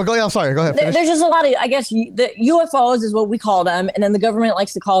go on. All right, but go. Yeah, I'm sorry. Go ahead. Finish. There's just a lot of, I guess, the UFOs is what we call them, and then the government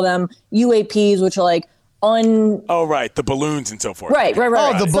likes to call them UAPs, which are like Oh, right, the balloons and so forth. Right.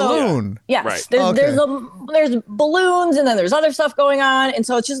 Oh, the So, balloon. yes, Right. there's balloons, and then there's other stuff going on, and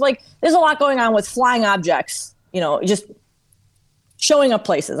so it's just like there's a lot going on with flying objects, just showing up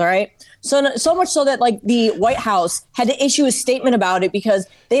places. All right, so much so that like the White House had to issue a statement about it because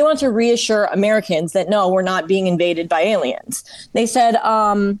they want to reassure Americans that no, we're not being invaded by aliens. They said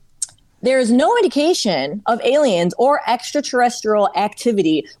there is no indication of aliens or extraterrestrial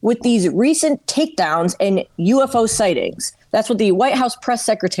activity with these recent takedowns and UFO sightings. That's what the White House press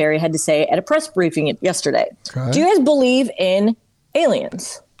secretary had to say at a press briefing yesterday. Okay. Do you guys believe in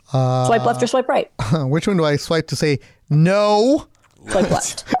aliens? Swipe left or swipe right? Which one do I swipe to say no? Swipe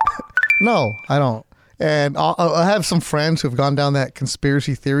left. No, I don't. And I have some friends who've gone down that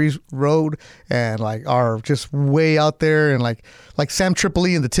conspiracy theories road and like are just way out there and like Sam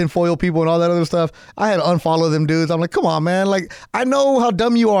Tripoli and the tinfoil people and all that other stuff. I had to unfollow them dudes. I'm like, come on, man. Like, I know how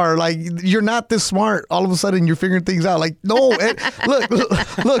dumb you are. Like, you're not this smart. All of a sudden, you're figuring things out. Like, no,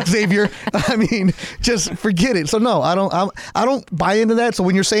 look, Xavier. I mean, just forget it. So no, I don't buy into that. So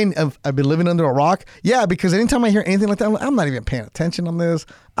when you're saying I've been living under a rock, yeah, because anytime I hear anything like that, I'm not even paying attention on this.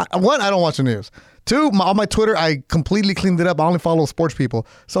 One, I don't watch the news. Two, on my Twitter, I completely cleaned it up. I only follow sports people.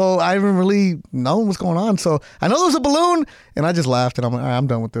 So I didn't really know what's going on. So I know there's a balloon, and I just laughed, and I'm like, all right, I'm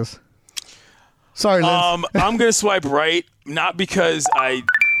done with this. Sorry, Liz. I'm going to swipe right, not because I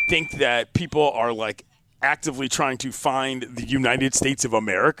think that people are like actively trying to find the United States of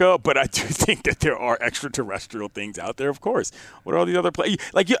America, but I do think that there are extraterrestrial things out there, of course. What are all these other places?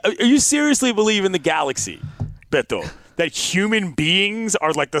 Like, are you seriously believe in the galaxy, Beto? That human beings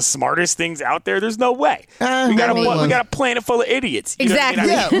are like the smartest things out there? There's no way. We got a planet full of idiots. You know what I mean?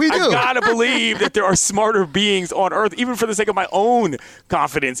 Exactly. Yeah, we do. I gotta believe that there are smarter beings on Earth, even for the sake of my own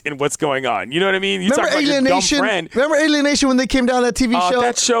confidence in what's going on. You know what I mean? You talk about your dumb friend. Remember Alien Nation when they came down that TV show?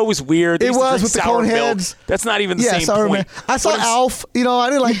 That show was weird. They It used to was drink with the sour cone milk. heads. That's not even the same Sour point. Man. I saw But it's- Alf. I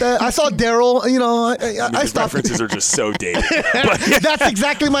didn't like that. I saw Daryl. I The stopped. references are just so dated. That's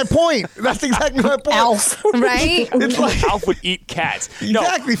exactly my point. Alf. Right? It's like Alf would eat cats.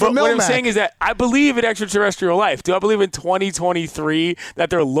 Exactly, But from what I'm Melmac. saying is that I believe in extraterrestrial life. Do I believe in 2023 that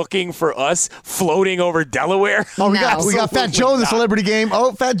they're looking for us floating over Delaware? we No. got Fat Joe in the celebrity game.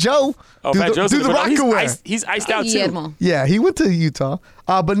 Oh, Fat Joe. Oh, do Fat Joe's do in the but no, Rockaway. he's iced out too. Guillermo. Yeah, he went to Utah.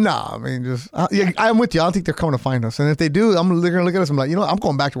 But nah, I mean, just I'm with you. I don't think they're coming to find us. And if they do, they're gonna look at us and be like, I'm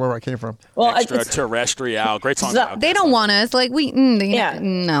going back to where I came from. Well, Extraterrestrial. Great song. So- They don't want us. Like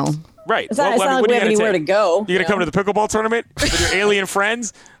no. Right. It's not like what we are have you gonna anywhere take? to go. You gonna come to the pickleball tournament with your alien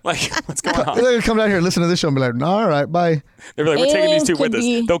friends? Like, what's going on? They're gonna come down here, listen to this show, and be like, all right, bye. They're like, we're taking these Aliens two could with us.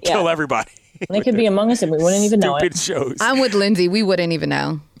 be- They'll kill yeah. everybody. They could be among us and we wouldn't even know Stupid it. shows. I'm with Lindsay. We wouldn't even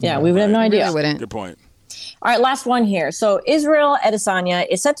know. Yeah, we would have no idea. Really wouldn't. Good point. All right, last one here. So Israel Adesanya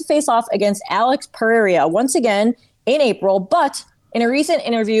is set to face off against Alex Pereira once again in April, but in a recent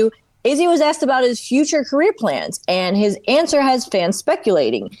interview, Izzy was asked about his future career plans, and his answer has fans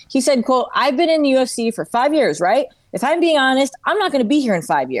speculating. He said, quote, I've been in the UFC for 5 years, right? If I'm being honest, I'm not going to be here in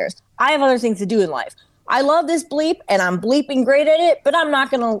 5 years. I have other things to do in life. I love this bleep, and I'm bleeping great at it, but I'm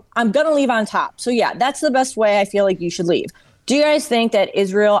going to leave on top. So yeah, that's the best way I feel like you should leave. Do you guys think that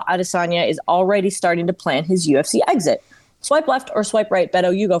Israel Adesanya is already starting to plan his UFC exit? Swipe left or swipe right?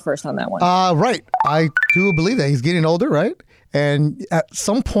 Beto, you go first on that one. Right. I do believe that he's getting older, right? And at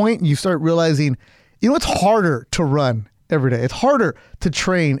some point, you start realizing, it's harder to run every day. It's harder to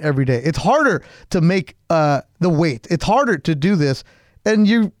train every day. It's harder to make the weight. It's harder to do this. And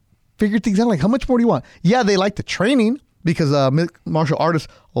you figure things out like, how much more do you want? Yeah, they like the training because martial artists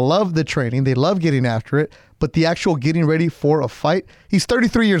love the training. They love getting after it. But the actual getting ready for a fight, he's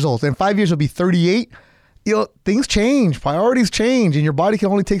 33 years old. In 5 years, he'll be 38. Things change, priorities change, and your body can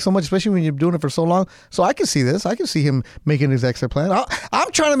only take so much, especially when you're doing it for so long. So I can see this. I can see him making his exit plan.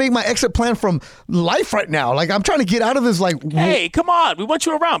 I'm trying to make my exit plan from life right now. Like, I'm trying to get out of this, like... Hey, come on. We want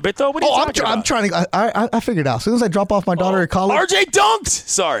you around, Beto. What are you talking about? I'm trying to... I figured it out. As soon as I drop off my daughter at college... RJ dunked!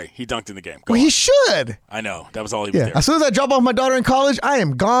 Sorry, he dunked in the game. Go Well, on. he should. I know. That was all he was Yeah. there. As soon as I drop off my daughter in college, I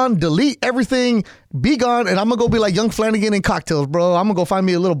am gone. Delete everything. be gone, and I'm gonna go be like Young Flanagan in Cocktails, bro. I'm gonna go find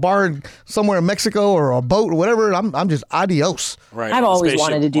me a little bar somewhere in Mexico or a boat or whatever. I'm just adios. Right. I've on the always spaceship-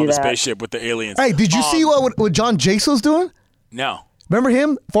 wanted to do on the that. spaceship with the aliens. Hey, did you see what John Jason's doing? No. Remember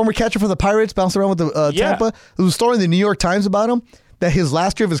him, former catcher for the Pirates, bounced around with the Yeah. Tampa. There was a story in the New York Times about him that his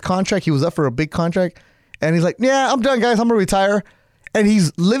last year of his contract, he was up for a big contract, and he's like, "Yeah, I'm done, guys. I'm gonna retire." And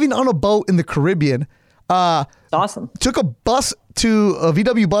he's living on a boat in the Caribbean. It's awesome. Took a bus to a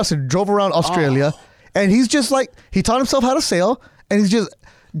VW bus and drove around Australia. And he's just like, he taught himself how to sail, and he's just,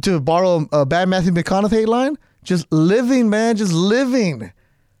 to borrow a bad Matthew McConaughey line, just living, man, just living. I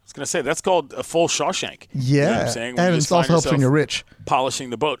was going to say, that's called a full Shawshank. Yeah. You know what I'm saying? When And you it just also find helps when yourself you're rich. Polishing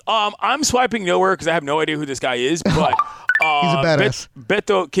the boat. I'm swiping nowhere because I have no idea who this guy is, but He's a badass.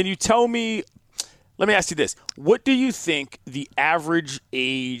 Beto, can you tell me, let me ask you this. What do you think the average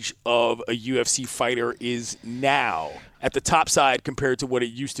age of a UFC fighter is now at the top side compared to what it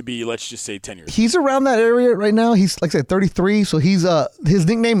used to be, let's just say 10 years ago? He's around that area right now. He's, like I said, 33, so he's his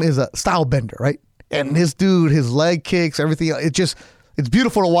nickname is Style Bender, right? And his dude, his leg kicks, everything, it's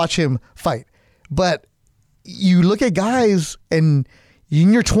beautiful to watch him fight. But you look at guys, and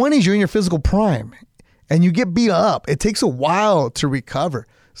in your 20s, you're in your physical prime, and you get beat up. It takes a while to recover.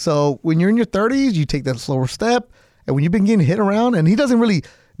 So when you're in your 30s, you take that slower step, and when you've been getting hit around, and he doesn't really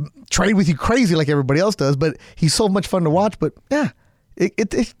trade with you crazy like everybody else does, but he's so much fun to watch. But yeah,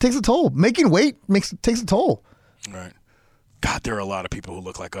 it takes a toll. Making weight takes a toll. Right. God, there are a lot of people who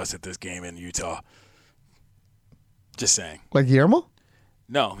look like us at this game in Utah. Just saying. Like Guillermo?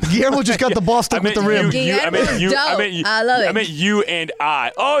 No. Guillermo just got the ball stuck with the rim. I love it. I meant you and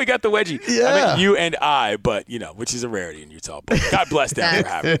I. Oh, he got the wedgie. I Yeah. meant you and I, but which is a rarity in Utah. But God bless them for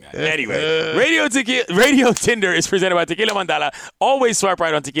having that. Anyway, Radio Tinder is presented by Tequila Mandala. Always swipe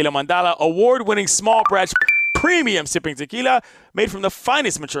right on Tequila Mandala. Award-winning small batch premium sipping tequila made from the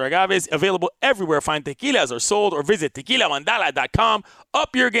finest mature agaves. Available everywhere fine tequilas are sold, or visit tequilamandala.com.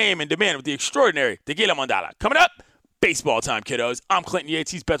 Up your game and demand with the extraordinary Tequila Mandala. Coming up, baseball time, kiddos. I'm Clinton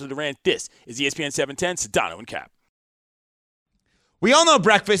Yates. He's Beto Durant. This is ESPN 710, Sedano and Cap. We all know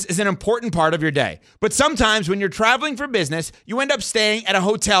breakfast is an important part of your day, but sometimes when you're traveling for business, you end up staying at a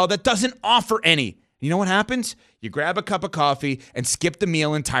hotel that doesn't offer any. You know what happens? You grab a cup of coffee and skip the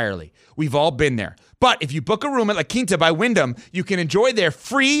meal entirely. We've all been there. But if you book a room at La Quinta by Wyndham, you can enjoy their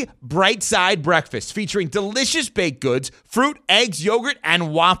free Bright Side breakfast featuring delicious baked goods, fruit, eggs, yogurt,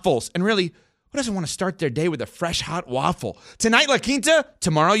 and waffles. And really, who doesn't want to start their day with a fresh, hot waffle? Tonight, La Quinta,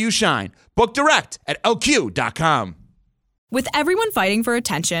 tomorrow you shine. Book direct at lq.com. With everyone fighting for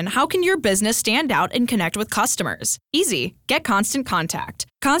attention, how can your business stand out and connect with customers? Easy. Get Constant Contact.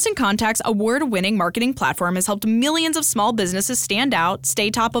 Constant Contact's award-winning marketing platform has helped millions of small businesses stand out, stay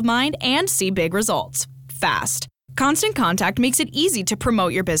top of mind, and see big results fast. Constant Contact makes it easy to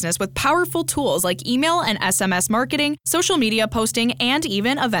promote your business with powerful tools like email and SMS marketing, social media posting, and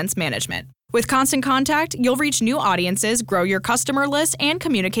even events management. With Constant Contact, you'll reach new audiences, grow your customer list, and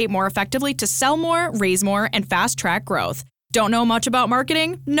communicate more effectively to sell more, raise more, and fast-track growth. Don't know much about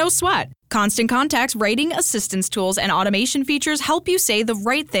marketing? No sweat. Constant Contact's writing assistance tools and automation features help you say the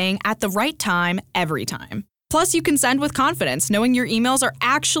right thing at the right time, every time. Plus, you can send with confidence, knowing your emails are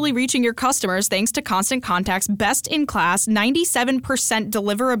actually reaching your customers thanks to Constant Contact's best-in-class 97%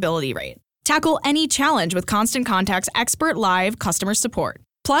 deliverability rate. Tackle any challenge with Constant Contact's expert live customer support.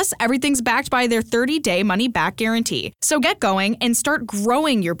 Plus, everything's backed by their 30-day money-back guarantee. So get going and start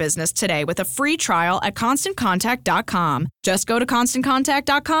growing your business today with a free trial at ConstantContact.com. Just go to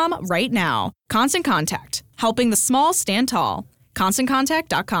ConstantContact.com right now. Constant Contact, helping the small stand tall.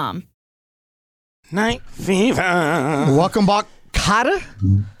 ConstantContact.com. Night Fever. Welcome back, Carter.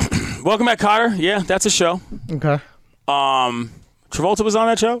 Welcome back, Carter. Yeah, that's a show. Okay. Travolta was on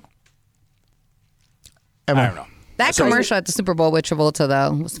that show? I don't know. That commercial at the Super Bowl with Travolta,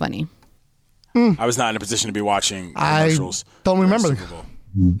 though, was funny. I was not in a position to be watching commercials. I don't remember. Super Bowl.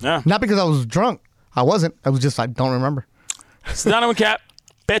 Yeah. Not because I was drunk. I wasn't. I was just, I don't remember. Sedano and Cap,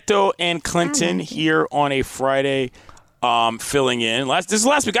 Beto and Clinton here on a Friday, filling in. This is the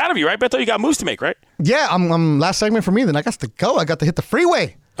last week out of you, right, Beto? You got moves to make, right? Yeah, I'm last segment for me. Then I got to go. I got to hit the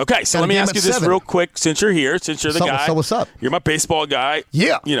freeway. Okay, so Got a let me game ask at you this 7. real quick. Since you're here, since you're the guy. So what's up? You're my baseball guy.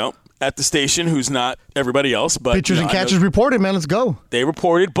 Yeah. You know, at the station who's not everybody else. But Pitchers you know, and catchers reported, man. Let's go. They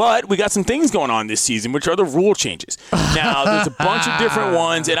reported, but we got some things going on this season, which are the rule changes. Now, there's a bunch of different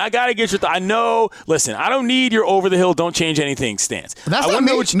ones, and I got to get your I know, listen, I don't need your over-the-hill, don't change anything stance. That's I not wanna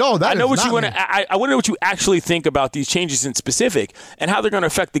know me. what you, No, that I know is what not you want me. to. I want to know what you actually think about these changes in specific and how they're going to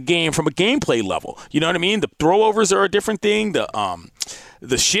affect the game from a gameplay level. You know what I mean? The throwovers are a different thing.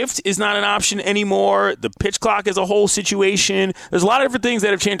 The shift is not an option anymore. The pitch clock is a whole situation. There's a lot of different things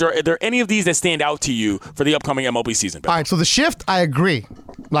that have changed. Are there any of these that stand out to you for the upcoming MLB season? All right, so the shift, I agree.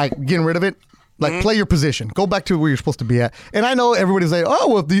 Like, getting rid of it. Like, play your position. Go back to where you're supposed to be at. And I know everybody's like, oh,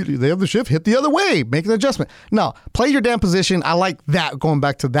 well, they have the shift, hit the other way, make an adjustment. No, play your damn position. I like that, going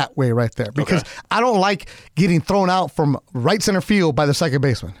back to that way right there. Because I don't like getting thrown out from right center field by the second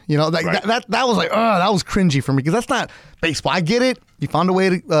baseman. You know, like that was like, that was cringy for me, because that's not baseball. I get it. You found a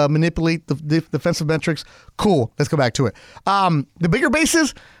way to manipulate the defensive metrics. Cool. Let's go back to it. The bigger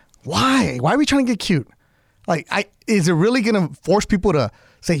bases, why? Why are we trying to get cute? Like, is it really going to force people to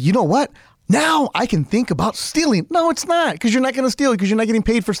say, you know what? Now I can think about stealing. No, it's not, because you're not going to steal, because you're not getting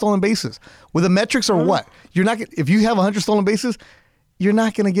paid for stolen bases. With the metrics or what? You're not. If you have 100 stolen bases, you're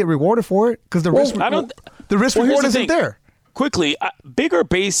not going to get rewarded for it, because the risk reward isn't there. Quickly, bigger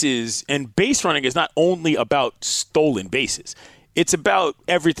bases and base running is not only about stolen bases. It's about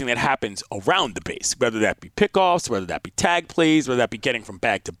everything that happens around the base, whether that be pickoffs, whether that be tag plays, whether that be getting from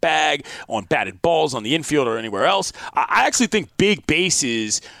bag to bag, on batted balls on the infield or anywhere else. I actually think big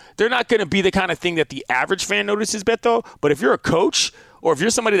bases, they're not going to be the kind of thing that the average fan notices, Beto. But if you're a coach or if you're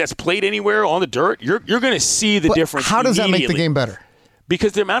somebody that's played anywhere on the dirt, you're going to see the difference. How does that make the game better?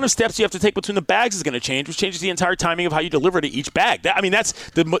 Because the amount of steps you have to take between the bags is going to change, which changes the entire timing of how you deliver to each bag. That's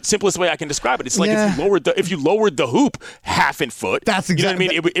the simplest way I can describe it. It's like if you lowered the hoop half in foot. That's exactly.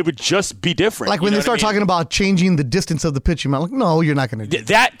 You know what I mean? It would just be different. Like when they start talking about changing the distance of the pitch, you're like, no, you're not going to do that.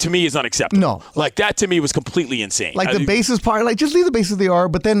 That to me is unacceptable. No, like that to me was completely insane. Like the bases part, like just leave the bases they are.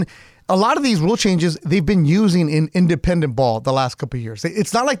 But then a lot of these rule changes they've been using in independent ball the last couple of years.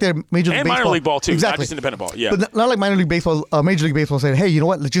 It's not like they're Major League and Baseball. minor league ball too, exactly. Not just independent ball. Yeah, but not like minor league baseball. Major League Baseball saying, hey, you know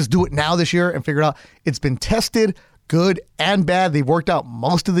what? Let's just do it now this year and figure it out. It's been tested, good and bad. They've worked out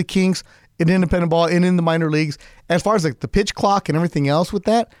most of the kinks in independent ball and in the minor leagues. As far as like the pitch clock and everything else with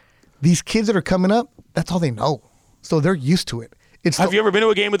that, these kids that are coming up, that's all they know. So they're used to it. Have you ever been to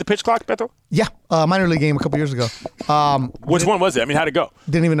a game with the pitch clock, Beto? Yeah, minor league game a couple years ago. Which one was it? I mean, how'd it go?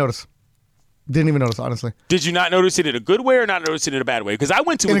 Didn't even notice. Honestly. Did you not notice it in a good way or not notice it in a bad way? Because I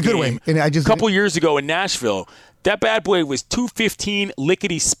went to a good way, and a couple years ago in Nashville. That bad boy was 215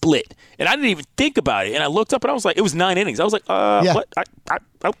 lickety split, and I didn't even think about it. And I looked up and I was like, it was 9 innings. I was like, what?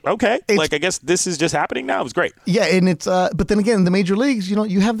 Okay, I guess this is just happening now. It was great. Yeah, and it's but then again, in the major leagues,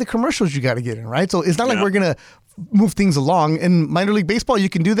 you have the commercials you got to get in, right? So it's not like we're gonna move things along. In minor league baseball, you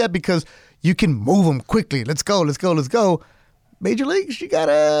can do that because you can move them quickly. Let's go. Major leagues, you're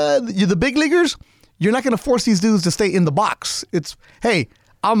the big leaguers, you're not going to force these dudes to stay in the box. It's, hey,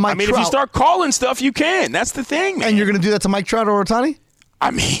 I'm Mike Trout. If you start calling stuff, you can. That's the thing, man. And you're going to do that to Mike Trout or Ohtani? I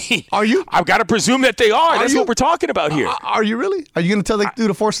mean, are you? I've got to presume that they are. That's what we're talking about here. Are you really? Are you going to tell the dude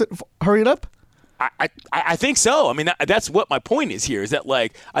to force it, hurry it up? I think so. I mean, that's what my point is here, is that,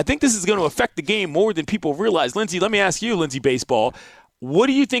 like, I think this is going to affect the game more than people realize. Lindsay, let me ask you, Lindsay Baseball, what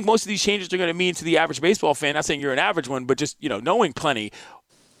do you think most of these changes are going to mean to the average baseball fan? Not saying you're an average one, but just, knowing plenty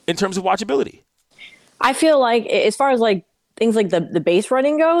in terms of watchability. I feel like as far as like things like the base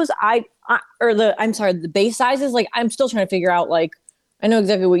running goes, the base sizes, like I'm still trying to figure out, like, I know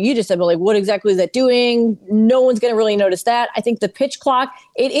exactly what you just said, but like what exactly is that doing? No one's going to really notice that. I think the pitch clock,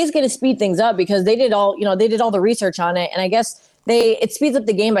 it is going to speed things up because they did all the research on it. And I guess it speeds up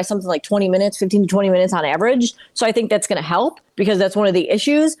the game by something like 20 minutes, 15 to 20 minutes on average. So I think that's going to help because that's one of the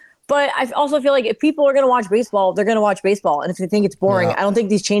issues. But I also feel like if people are going to watch baseball, they're going to watch baseball. And if they think it's boring, I don't think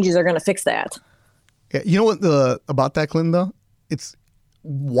these changes are going to fix that. Yeah, you know what about that, Clinton, though? It's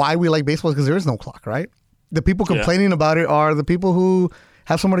why we like baseball, because there is no clock, right? The people complaining about it are the people who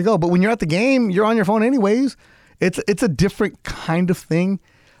have somewhere to go. But when you're at the game, you're on your phone anyways. It's a different kind of thing.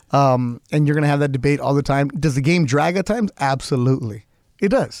 And you're going to have that debate all the time. Does the game drag at times? Absolutely. It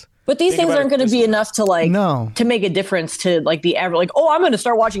does. But these things aren't going to be enough to to make a difference to like the average. Like, I'm going to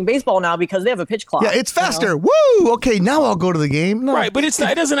start watching baseball now because they have a pitch clock. Yeah, it's faster. Woo! Okay, now I'll go to the game. No. Right, but it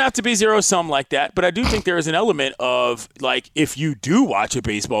doesn't have to be zero sum like that. But I do think there is an element of, like, if you do watch a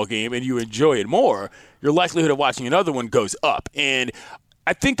baseball game and you enjoy it more, your likelihood of watching another one goes up. And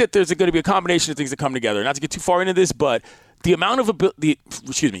I think that there's going to be a combination of things that come together. Not to get too far into this, but the amount of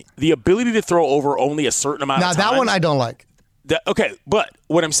the ability to throw over only a certain amount of time. Now, that one I don't like. Okay, but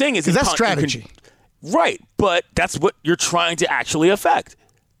what I'm saying is... Because that's strategy. Right, but that's what you're trying to actually affect.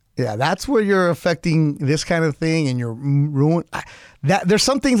 Yeah, that's where you're affecting this kind of thing and you're ruining... There's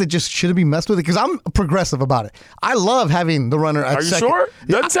some things that just shouldn't be messed with because I'm progressive about it. I love having the runner at second. Are you sure?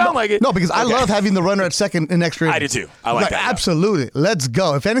 Doesn't sound like it. No, because I love having the runner at second in extra innings. I do too. I like that. Absolutely. Let's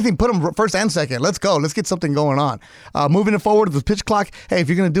go. If anything, put them first and second. Let's go. Let's get something going on. Moving it forward with the pitch clock, hey, if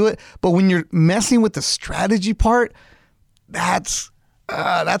you're going to do it. But when you're messing with the strategy part, that's...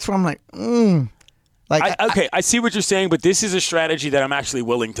 that's where I'm like, I see what you're saying, but this is a strategy that I'm actually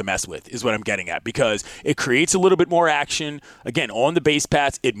willing to mess with, is what I'm getting at, because it creates a little bit more action. Again, on the base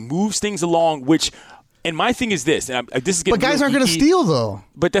paths, it moves things along, which, and my thing is this, and this is getting But guys aren't going to steal, though.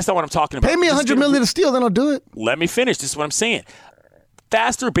 But that's not what I'm talking about. Pay me $100 million to steal, then I'll do it. Let me finish. This is what I'm saying.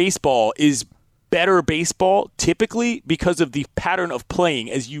 Faster baseball is better baseball typically because of the pattern of playing,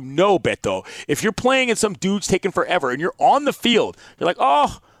 as you know, Beto. If you're playing and some dude's taking forever and you're on the field, you're like,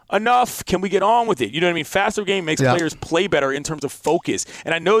 oh, enough. Can we get on with it? You know what I mean? Faster game makes players play better in terms of focus.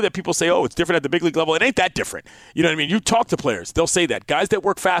 And I know that people say, oh, it's different at the big league level. It ain't that different. You know what I mean? You talk to players, they'll say that. Guys that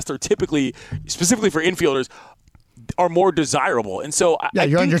work faster typically, specifically for infielders, are more desirable. And so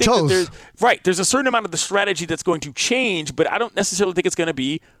you're on your toes. There's a certain amount of the strategy that's going to change, but I don't necessarily think it's going to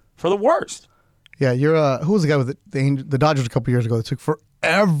be for the worst. Yeah, you're who was the guy with the Dodgers a couple years ago that took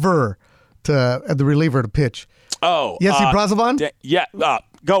forever at the reliever to pitch? Oh, Jesse Brazovan?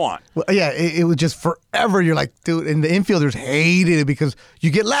 Go on. Well, yeah, it was just forever. You're like, dude, and the infielders hated it because you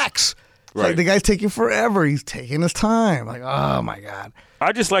get lax. Right. Like the guy's taking forever. He's taking his time. Like, oh my God.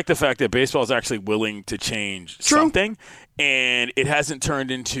 I just like the fact that baseball is actually willing to change something, and it hasn't turned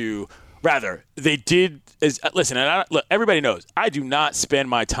into. Rather, they did. Listen, and look, everybody knows I do not spend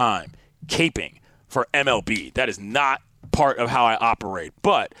my time caping for MLB. That is not part of how I operate.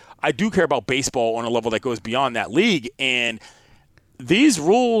 But I do care about baseball on a level that goes beyond that league. And these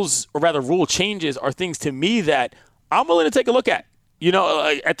rules, or rather rule changes, are things to me that I'm willing to take a look at. You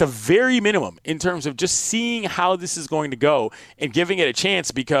know, at the very minimum, in terms of just seeing how this is going to go and giving it a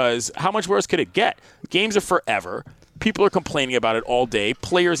chance, because how much worse could it get? Games are forever. People are complaining about it all day,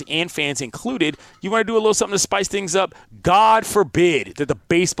 players and fans included. You want to do a little something to spice things up? God forbid that the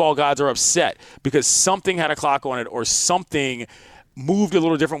baseball gods are upset because something had a clock on it or something moved a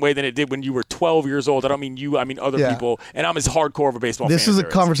little different way than it did when you were 12 years old. I don't mean you, I mean other people. And I'm as hardcore of a baseball fan. This is a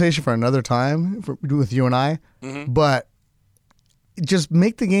conversation for another time with you and I. Mm-hmm. But just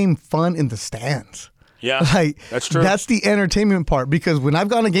make the game fun in the stands. Yeah, that's true. That's the entertainment part. Because when I've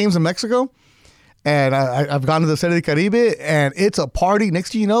gone to games in Mexico, and I've gone to the Serie del Caribe, and it's a party.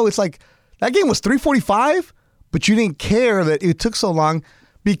 Next thing you know, it's like that game was 3:45, but you didn't care that it took so long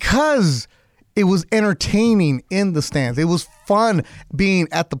because it was entertaining in the stands. It was fun being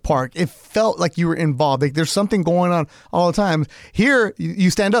at the park. It felt like you were involved. Like there's something going on all the time. Here,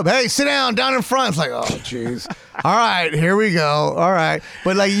 you stand up. Hey, sit down in front. It's like, oh, jeez. All right, here we go. All right.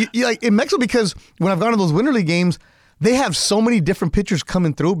 But like you like in Mexico, because when I've gone to those Winter League games, they have so many different pitchers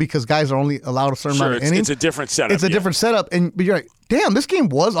coming through because guys are only allowed a certain amount of innings. It's a different setup. It's a different setup. But you're like, damn, this game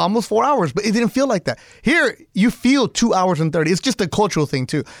was almost 4 hours, but it didn't feel like that. Here, you feel 2 hours and 30. It's just a cultural thing,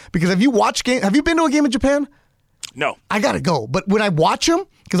 too. Because have you been to a game in Japan? No. I got to go. But when I watch them,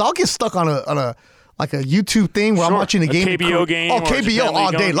 because I'll get stuck on a YouTube thing where I'm watching a game. KBO game. Oh, KBO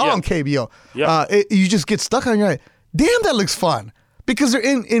all day long, KBO. Yep. You just get stuck on it. You're like, damn, that looks fun. Because they're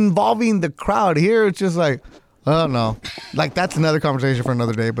involving the crowd. Here, it's just like, oh, no. Like, that's another conversation for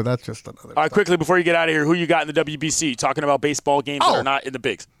another day, but that's just another. All right, quickly, before you get out of here, who you got in the WBC? Talking about baseball games that are not in the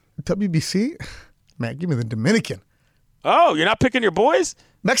bigs. WBC? Man, give me the Dominican. Oh, you're not picking your boys?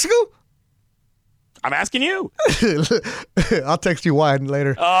 Mexico? I'm asking you. I'll text you why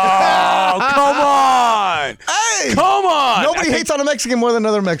later. Oh, come on. Hey. Come on. Nobody hates on a Mexican more than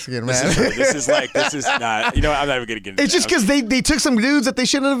another Mexican, man. This is not, you know, I'm not even going to get into It's just because they took some dudes that they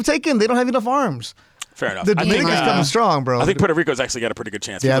shouldn't have taken. They don't have enough arms. Fair enough. The Dominicans coming strong, bro. I think Puerto Rico's actually got a pretty good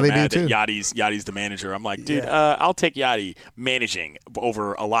chance. Yeah, they do too. Yachty's the manager. I'm like, dude, I'll take Yachty managing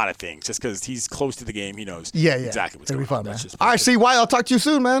over a lot of things just because he's close to the game. He knows exactly what's going on. All right, CY, I'll talk to you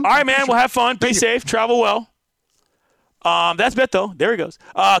soon, man. All right, man. We'll have fun. Be safe. Travel well. That's Beto. There he goes.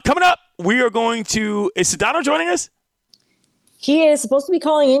 Coming up, we are going to – is Sedano joining us? He is supposed to be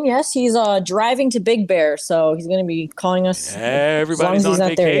calling in, yes. He's driving to Big Bear, so he's going to be calling us. Everybody's on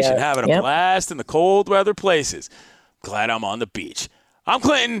vacation, having a blast in the cold weather places. Glad I'm on the beach. I'm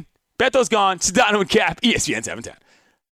Clinton. Beto's gone. Sedano and Cap, ESPN 710.